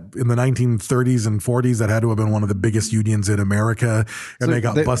in the 1930s and 40s. That had to have been one of the biggest unions in America. And So they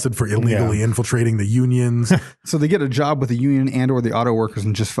got busted for illegally infiltrating the unions. So they get a job with the union and or the auto workers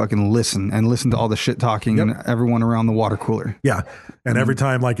and just fucking listen to all the shit talking and everyone around the water cooler. Yeah. And every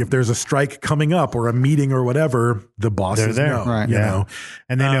time, like if there's a strike coming up or a meeting or whatever, the bosses know, right? You know,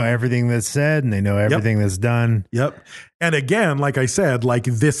 and they know everything that's said and they know everything that's done. Yep. And again, like I said, like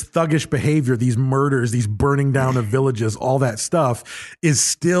this thuggish behavior, these murders, these burning down of villages, all that stuff is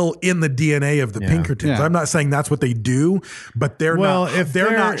still in the DNA of the Pinkertons. Yeah. I'm not saying that's what they do, but they're not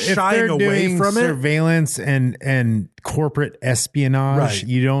shying away doing from it. Surveillance and corporate espionage, Right.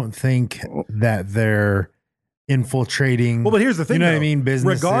 you don't think that they're infiltrating. Well, but here's the thing, you know what I though. mean?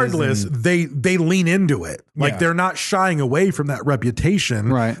 Businesses. Regardless, and- they lean into it. Like they're not shying away from that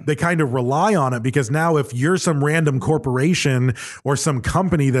reputation. Right. They kind of rely on it because now if you're some random corporation or some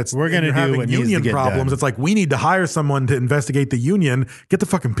company that's We're gonna do having what needs to union get problems, done. it's like we need to hire someone to investigate the union. Get the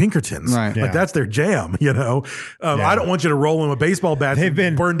fucking Pinkertons. Right. Like that's their jam. You know, I don't want you to roll them a baseball bat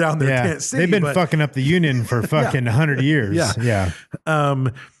and burn down their tent city. They've been but- fucking up the union for fucking 100 years. Yeah.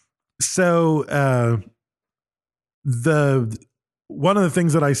 The one of the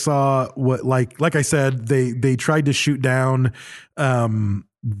things that I saw, what like I said, they tried to shoot down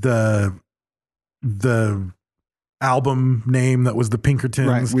the album name that was the Pinkertons.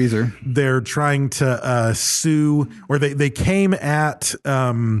 Right, Weezer. They're trying to sue, or they came at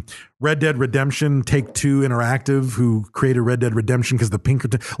Red Dead Redemption Take-Two Interactive, who created Red Dead Redemption, because the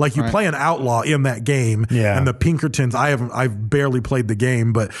Pinkerton, like you play an outlaw in that game, and the Pinkertons. I've barely played the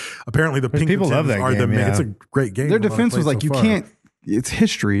game, but apparently the Pinkertons people love that are game, It's a great game. Their I've defense was played like, so you far. can't. It's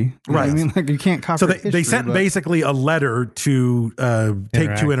history, you know what I mean, like you can't copy. So they sent basically a letter to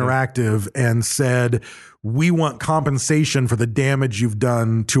Take-Two Interactive and said, we want compensation for the damage you've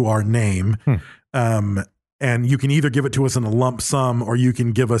done to our name. And you can either give it to us in a lump sum or you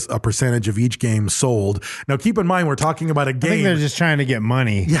can give us a percentage of each game sold. Now, keep in mind, we're talking about a I game. think they're just trying to get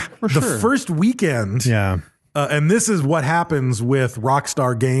money. Yeah. The first weekend. Yeah. And this is what happens with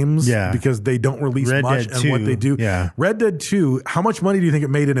Rockstar Games, because they don't release Red much, Dead and 2, what they do. yeah. Red Dead 2, how much money do you think it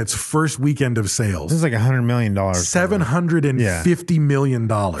made in its first weekend of sales? This is like $100 million. $750 million.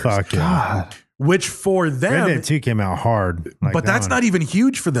 Fuck yeah. Which for them, Red Dead 2 came out hard. Like but that that's one. not even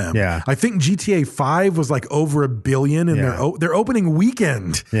huge for them. Yeah. I think GTA 5 was like over $1 billion in their opening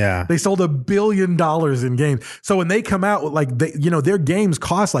weekend. Yeah. They sold $1 billion in games. So when they come out with like their games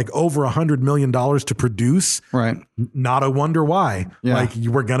cost like over $100 million to produce. Right. Not a wonder why. Yeah. Like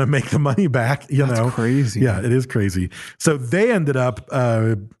you were gonna make the money back. That's know, crazy. Yeah, it is crazy. So they ended up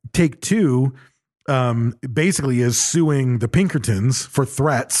Take-Two. Basically is suing the Pinkertons for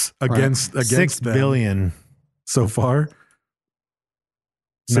threats against $6 them billion so far.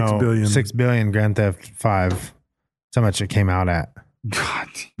 $6 billion. $6 billion Grand Theft 5. That's how much it came out at. God,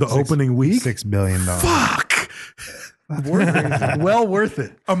 the opening week. $6 billion. Fuck. Well worth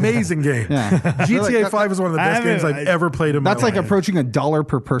it. Amazing game. Yeah. GTA 5 is one of the best games I've ever played in my life. That's like approaching $1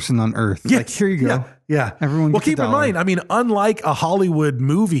 per person on Earth. Yes. Like, here you go. Yeah. Everyone Well, gets a keep in dollar. mind, I mean, unlike a Hollywood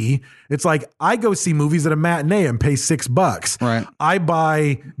movie, it's like I go see movies at a matinee and pay $6. Right. I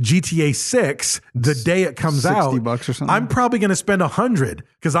buy GTA 6 the day it comes out. $60 or something. I'm probably going to spend $100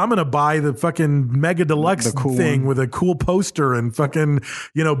 because I'm going to buy the fucking mega deluxe The cool thing one. with a cool poster and fucking,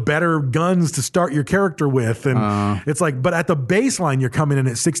 better guns to start your character with. And it's like, but at the baseline, you're coming in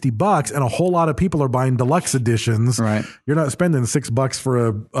at $60 and a whole lot of people are buying deluxe editions. Right. You're not spending $6 for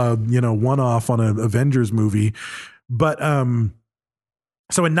a one-off on an Avengers movie. But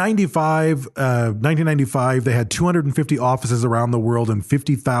so in 1995, they had 250 offices around the world and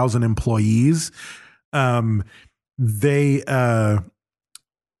 50,000 employees.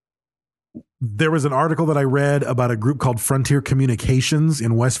 There was an article that I read about a group called Frontier Communications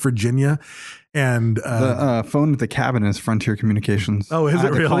in West Virginia. And The phone at the cabin is Frontier Communications. Oh, is I had it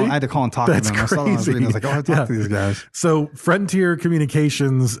to call- really? I had to call and talk That's to them. I saw them. I was crazy. reading. I was like, oh, I have to talk to these guys. So Frontier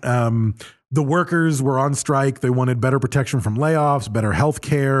Communications, the workers were on strike. They wanted better protection from layoffs, better health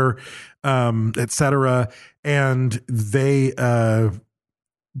care, et cetera. And they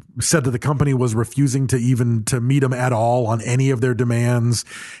said that the company was refusing to meet them at all on any of their demands.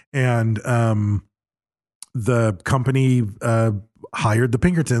 And the company hired the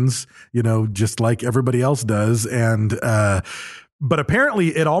Pinkertons, just like everybody else does. And but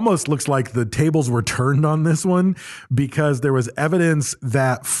apparently it almost looks like the tables were turned on this one because there was evidence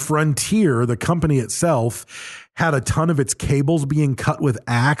that Frontier, the company itself, had a ton of its cables being cut with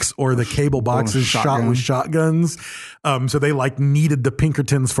axe or the cable boxes shot with shotguns. So they needed the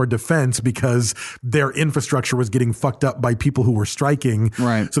Pinkertons for defense because their infrastructure was getting fucked up by people who were striking.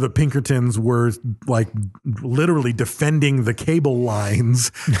 Right. So the Pinkertons were literally defending the cable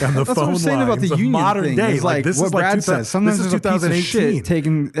lines and the That's phone what I'm saying lines about the of union modern thing. day. It's like this what is Brad 2000 says. Sometimes this is there's a piece of 2018. shit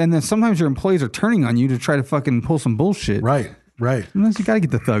taken, and then sometimes your employees are turning on you to try to fucking pull some bullshit. Right. Sometimes you got to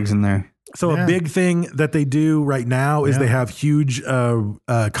get the thugs in there. So a big thing that they do right now is they have huge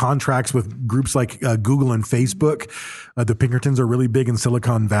contracts with groups like Google and Facebook. The Pinkertons are really big in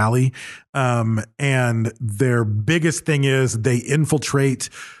Silicon Valley. And their biggest thing is they infiltrate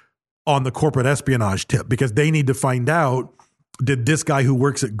on the corporate espionage tip because they need to find out, did this guy who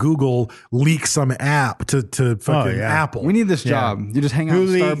works at Google leak some app to fucking Apple? We need this job. You just hang out in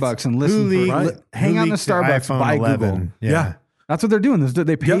Starbucks and listen. Hang out in the Starbucks by Google. Yeah. That's what they're doing.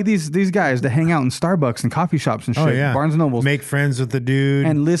 They pay these guys to hang out in Starbucks and coffee shops and shit. Barnes and Nobles. Make friends with the dude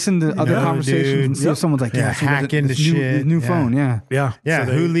and listen to other conversations and see if someone's like, hack into this shit. New phone. Yeah. So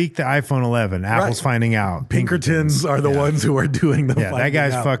who leaked the iPhone 11? Apple's finding out. Pinkertons are the ones who are doing the that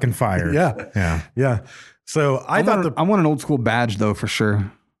guy's out. fucking fired. Yeah. So I want an old school badge though for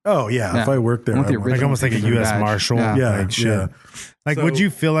sure. Oh yeah, if I worked there, I want the like almost like a U.S. badge. Marshal. Yeah. Like, would you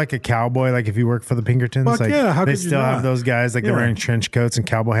feel like a cowboy, like if you work for the Pinkertons? Fuck like, yeah, how they could you still not? have those guys, like they're wearing trench coats and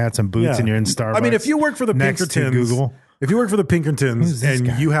cowboy hats and boots, and you're in Starbucks. I mean, if you work for the next to Pinkertons, Google. if you work for the Pinkertons Who's this and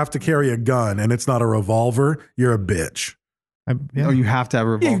guy? you have to carry a gun and it's not a revolver, you're a bitch. Oh, you have to have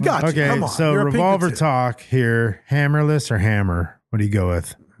a revolver. Yeah, you got to. Okay, Come on. so You're a revolver Pinkerton. talk here: hammerless or hammer? What do you go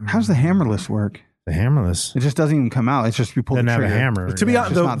with? How's the hammerless work? The hammerless. It just doesn't even come out. It's just you pull Doesn't the have trigger. a hammer. To be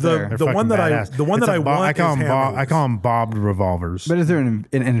honest, It's not there. the one that I want I call is them I call them bobbed revolvers. But is there an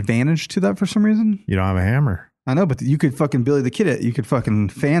advantage to that for some reason? You don't have a hammer. I know, but you could fucking Billy the Kid it. You could fucking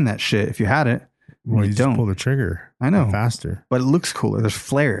fan that shit if you had it. Well, you don't just pull the trigger. I know. Faster. But it looks cooler. There's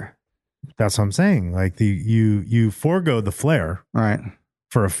flair. That's what I'm saying. Like you forego the flare All right.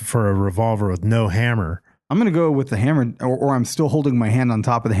 for a revolver with no hammer. I'm going to go with the hammer, or I'm still holding my hand on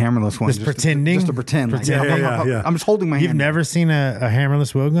top of the hammerless one. Just pretending? Just to pretend. Like, Pretend. I'm just holding my hand. You've never seen a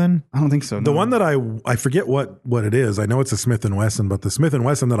hammerless wheel gun? I don't think so. The no. one that I forget what it is. I know it's a Smith & Wesson, but the Smith &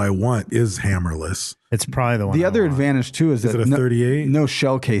 Wesson that I want is hammerless. It's probably the one. The I other want. advantage too is that it a 38? no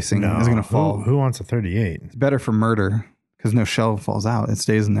shell casing is going to fall. Who wants a 38? It's better for murder because no shell falls out. It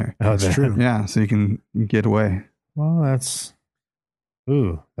stays in there. Oh, that's true. Yeah, so you can get away. Well, that's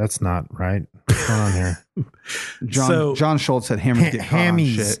not right. What's going on here? John Schultz said hammers get caught on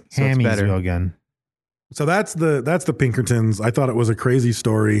shit. So it's Hammy's better. wheel gun. So that's the Pinkertons. I thought it was a crazy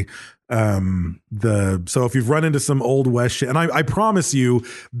story. So if you've run into some old West shit, and I promise you,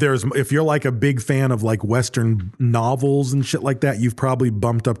 if you're like a big fan of like Western novels and shit like that, you've probably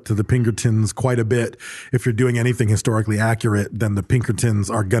bumped up to the Pinkertons quite a bit. If you're doing anything historically accurate, then the Pinkertons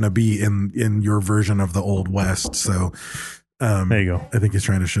are gonna be in your version of the Old West. So there you go. I think he's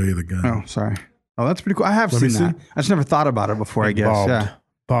trying to show you the gun. Oh, sorry. Oh, that's pretty cool. I have Let me seen that. see. I just never thought about it before, I guess. Yeah.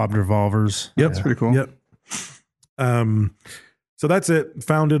 Bobbed revolvers. Yep, That's pretty cool. Yep. So that's it.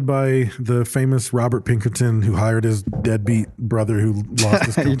 Founded by the famous Robert Pinkerton, who hired his deadbeat brother who lost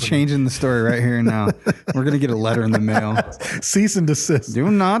his company. You're changing the story right here and now. We're going to get a letter in the mail. Cease and desist.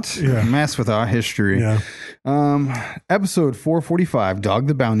 Do not mess with our history. Yeah. Episode 445, Dog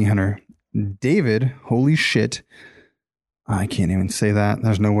the Bounty Hunter. David, holy shit. I can't even say that.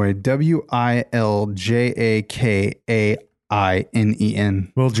 There's no way.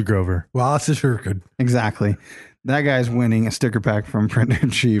 WILJAKAINEN. Wilger Grover. Well, that's sure good. Exactly. That guy's winning a sticker pack from Printer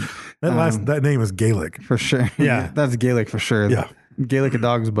Cheap. That name is Gaelic. For sure. Yeah. That's Gaelic for sure. Yeah. Gaelic a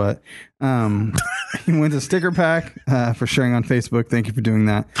dog's butt. He wins a sticker pack for sharing on Facebook. Thank you for doing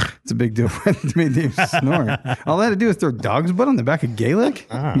that. It's a big deal. It made Dave snore. All I had to do is throw dog's butt on the back of Gaelic.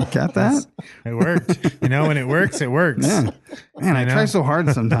 You got that? It worked. When it works, it works. Yeah. Man, I try so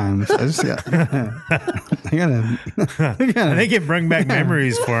hard sometimes. I just got. I gotta. I think it brought back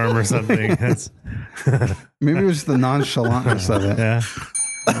memories for him or something. Maybe it was the nonchalantness of it. Yeah.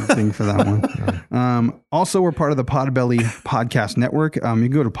 Thing for that one. Also, we're part of the Podbelly Podcast Network. You can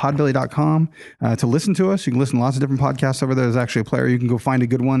go to podbelly.com to listen to us. You can listen to lots of different podcasts over there. There's actually a player. You can go find a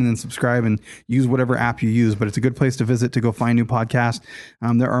good one and then subscribe and use whatever app you use. But it's a good place to visit to go find new podcasts.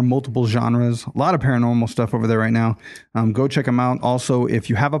 There are multiple genres, a lot of paranormal stuff over there right now. Go check them out. Also, if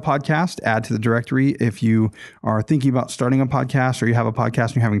you have a podcast, add to the directory. If you are thinking about starting a podcast or you have a podcast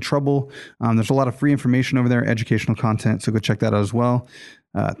and you're having trouble, there's a lot of free information over there, educational content. So go check that out as well.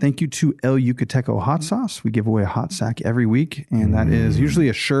 Thank you to El Yucateco Hot Sauce. We give away a hot sack every week, and that is usually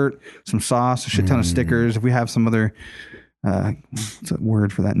a shirt, some sauce, a shit ton of stickers. If we have some other, what's that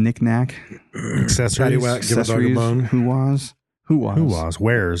word for that? Knick-knack? Accessories. Give a dog a bone. Who was?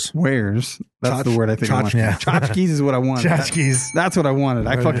 Wears. That's the word I think I want. Yeah. Tchotchkes is what I wanted. Tchotchkes. That's what I wanted.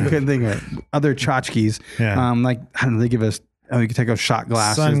 I fucking couldn't think of it. Other tchotchkes. Yeah. I don't know, they give us, you can take out shot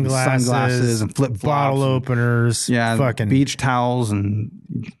glasses, sunglasses and flip flops, bottle openers, fucking beach towels and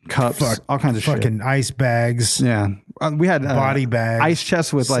cups, all kinds of fucking shit. ice bags. Yeah, we had body bags, ice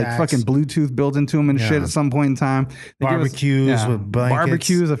chests with like fucking Bluetooth built into them and shit at some point in time. They barbecues with blankets.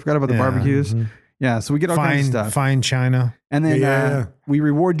 Barbecues. I forgot about the barbecues. Mm-hmm. Yeah, so we get all kinds of stuff. Fine china. And then we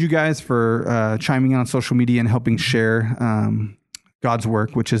reward you guys for chiming in on social media and helping share God's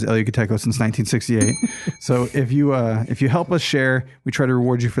work, which is El Yucateco since 1968. So if you help us share, we try to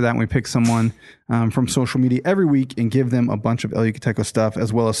reward you for that. And we pick someone from social media every week and give them a bunch of El Yucateco stuff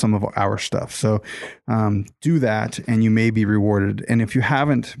as well as some of our stuff. So do that and you may be rewarded. And if you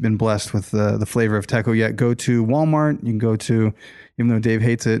haven't been blessed with the flavor of Teco yet, go to Walmart. You can go to, even though Dave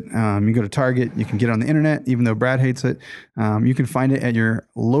hates it, you can go to Target. You can get it on the internet, even though Brad hates it. You can find it at your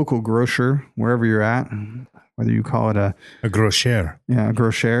local grocer, wherever you're at. Whether you call it a grocer. Yeah, a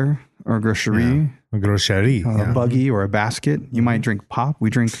grocer or a grocery. Yeah. A grocery. A buggy or a basket. You might drink pop. We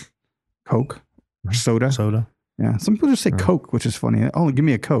drink Coke or soda. Yeah. Some people just say Coke, which is funny. Oh, give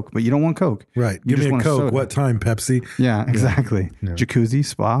me a Coke, but you don't want Coke. Right. You Give me just a want Coke. soda. What time? Pepsi? Yeah, exactly. Yeah. Jacuzzi,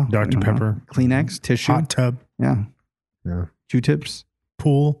 spa. Dr. Pepper. Kleenex, tissue. Hot tub. Yeah. Yeah. Q-tips.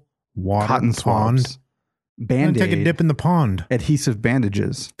 Pool. Water. Cotton pond. swabs. Band-Aid. Take a dip in the pond. Adhesive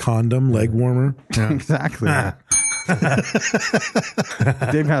bandages. Condom, leg warmer. Yeah. Exactly.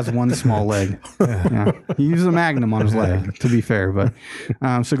 Dave has one small leg. Yeah. He uses a Magnum on his leg, to be fair. But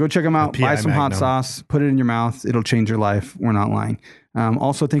so go check them out. Buy some hot sauce. Put it in your mouth. It'll change your life. We're not lying.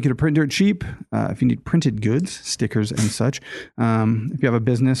 Also, thank you to Print Dirt Cheap. If you need printed goods, stickers and such. If you have a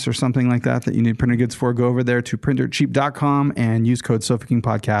business or something like that you need printed goods for, go over there to printdirtcheap.com and use code SofaKing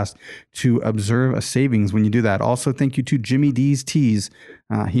Podcast to observe a savings when you do that. Also, thank you to Jimmy D's Tees.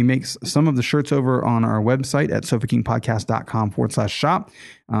 He makes some of the shirts over on our website at sofakingpodcast.com/shop.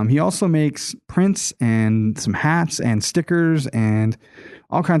 He also makes prints and some hats and stickers and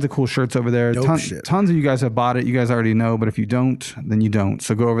all kinds of cool shirts over there. Tons of you guys have bought it. You guys already know, but if you don't, then you don't.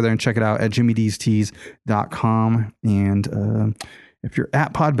 So go over there and check it out at jimmydstees.com. And if you're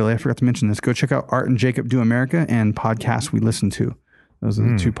at Podbelly, I forgot to mention this, go check out Art and Jacob Do America and podcasts we listen to. Those are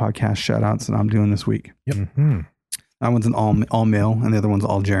the two podcast shout outs that I'm doing this week. Yep. Mm-hmm. That one's an all male and the other one's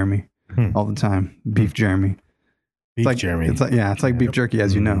all Jeremy all the time. Beef Jeremy. Jeremy. It's like beef jerky,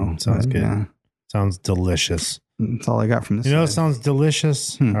 as you know. Sounds good. Yeah. Sounds delicious. That's all I got from this. You know, it sounds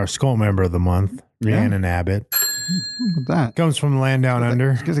delicious. Our Skull Member of the Month, Rhiannon Abbott. What's that? Comes from the land down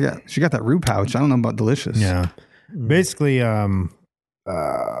under. She got that roux pouch. I don't know about delicious. Yeah. Basically, I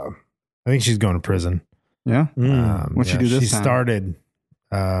think she's going to prison. Yeah. What'd she do this She time? started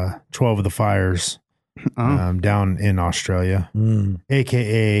 12 of the fires down in Australia,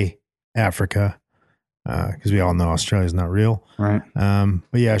 aka Africa, because we all know Australia's not real, right?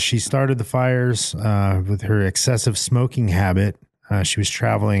 But yeah, she started the fires with her excessive smoking habit. She was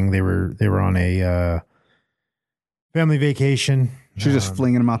traveling. They were on a family vacation. She's just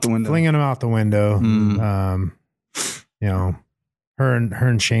flinging them out the window. Flinging them out the window. You know, her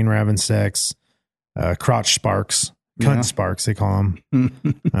and Shane were having sex. Crotch sparks. Cunt sparks, they call them.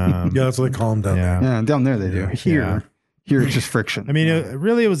 Yeah, that's what they call them down there. Yeah, down there they do. Here it's just friction. I mean,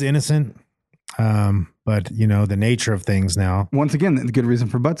 it was innocent. But you know, the nature of things now. Once again, the good reason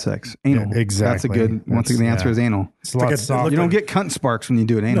for butt sex. Anal. Yeah, exactly. That's a good, once again, the answer is anal. It's a lot softer. You don't get cunt sparks when you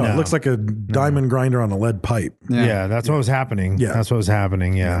do it anal. No, it looks like a diamond grinder on a lead pipe. Yeah, that's what was happening. Yeah. That's what was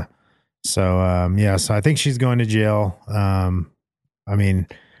happening. Yeah. So, so I think she's going to jail. I mean,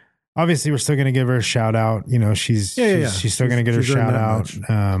 obviously we're still going to give her a shout out. You know, she's still going to get her shout out.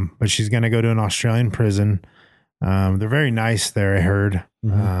 But she's going to go to an Australian prison. They're very nice there, I heard.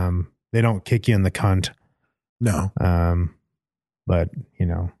 Mm-hmm. They don't kick you in the cunt. No. But you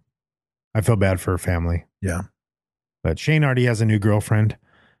know, I feel bad for her family. Yeah. But Shane already has a new girlfriend.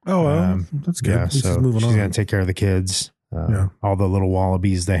 Oh, well, that's good. Yeah, so she's going to take care of the kids. All the little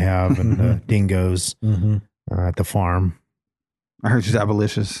wallabies they have and the dingoes at the farm. I heard she's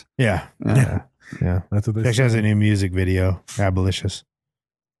abolitious. Yeah. Yeah. That's what they She actually has a new music video, Abolitious.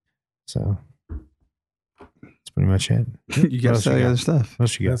 So that's pretty much it. You got to say other stuff. What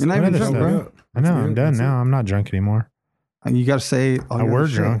else you got? You're not even drunk, bro. I know. I'm done now. I'm not drunk anymore. You got to say all I your were other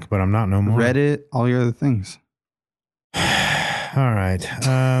shit. drunk, but I'm not no more. Reddit, all your other things. All right.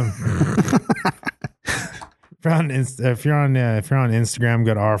 If you're on Instagram,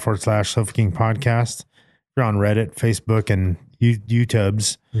 go to r/Sofa King Podcast. If you're on Reddit, Facebook, and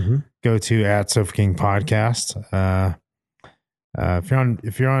YouTubes, go to @Sofa King Podcast.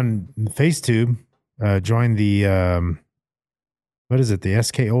 If you're on FaceTube, join the what is it? The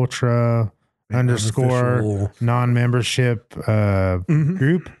SK Ultra _ non-membership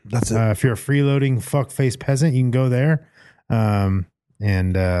group. That's it. If you're a freeloading fuckface peasant, you can go there and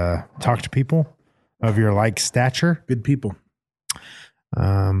talk to people of your like stature. Good people.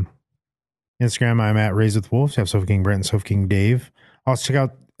 Instagram, I'm at Raised with Wolves. You have Sofa King Brent and Sofa King Dave. Also check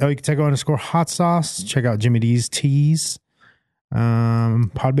out Echo _ hot sauce. Check out Jimmy D's Teas.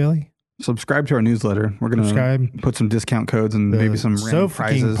 Podbelly. Subscribe to our newsletter. We're going to put some discount codes and maybe some random Sofa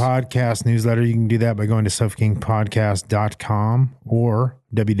King prizes. Podcast newsletter. You can do that by going to sofakingpodcast.com or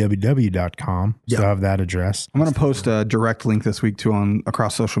www.com. Still have that address. I'm going to post a direct link this week too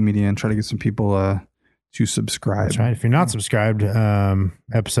across social media and try to get some people to subscribe. That's right. If you're not subscribed,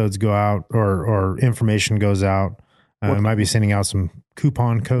 episodes go out or information goes out. We might be sending out some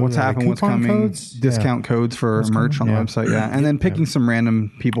coupon codes. What's happening? What's coming? Codes? Discount codes for merch on the website. Yeah, and then picking some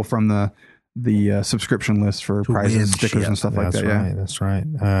random people from the subscription list for prizes, stickers, and stuff like that. Yeah, that's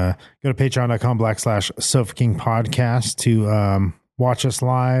right. Go to patreon.com/Sofa King Podcast to watch us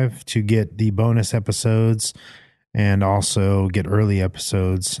live, to get the bonus episodes, and also get early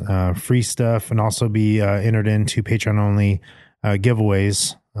episodes, free stuff, and also be entered into Patreon only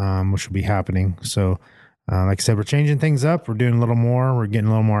giveaways, which will be happening. So. Like I said, we're changing things up. We're doing a little more. We're getting a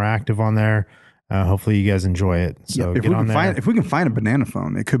little more active on there. Hopefully you guys enjoy it. So get on there. If we can find a banana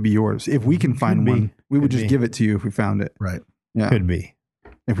phone, it could be yours. If we can find one, we would just give it to you if we found it. Right. Yeah. Could be.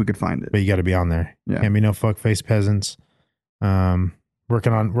 If we could find it. But you got to be on there. Yeah. Can't be no fuckface peasants.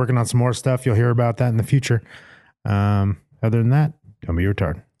 Working on some more stuff. You'll hear about that in the future. Other than that, don't be a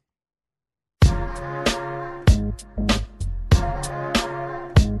retard.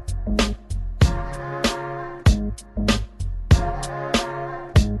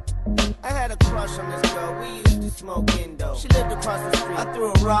 Smoke Indo. She lived across the street. I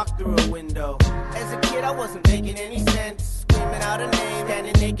threw a rock through a window. As a kid, I wasn't making any sense. Screaming out her name,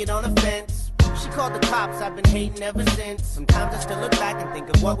 standing naked on a fence. She called the cops, I've been hating ever since. Sometimes I still look back and think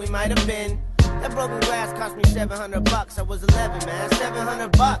of what we might have been. That broken glass cost me $700. I was 11, man.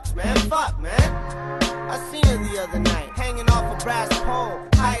 $700, man. Fuck, man. I seen her the other night, hanging off a brass pole,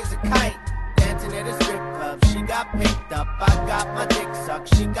 high as a kite. Dancing at a strip club, she got picked up. I got my dick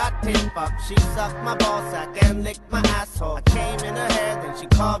sucked, she got tip up. She sucked my ball sack and licked my asshole. I came in her hair, then she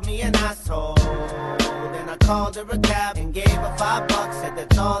called me an asshole. Then I called her a cab and gave her $5. Said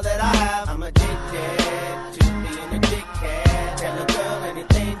that's all that I have. I'm addicted to being a dickhead. Tell a girl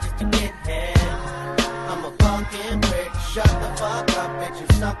anything just to get head. I'm a fucking prick. Shut the fuck up, bitch, you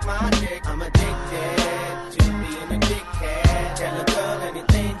suck my dick. I'm addicted to being a dickhead. Tell a girl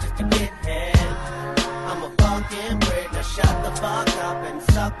anything just to get head. I'm a fucking prick. Now shut the fuck up and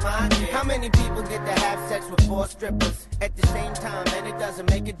suck my dick. How many people get to have sex with 4 strippers at the same time, and it doesn't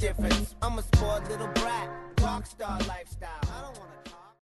make a difference? I'm a spoiled little brat, rock star lifestyle. I don't wanna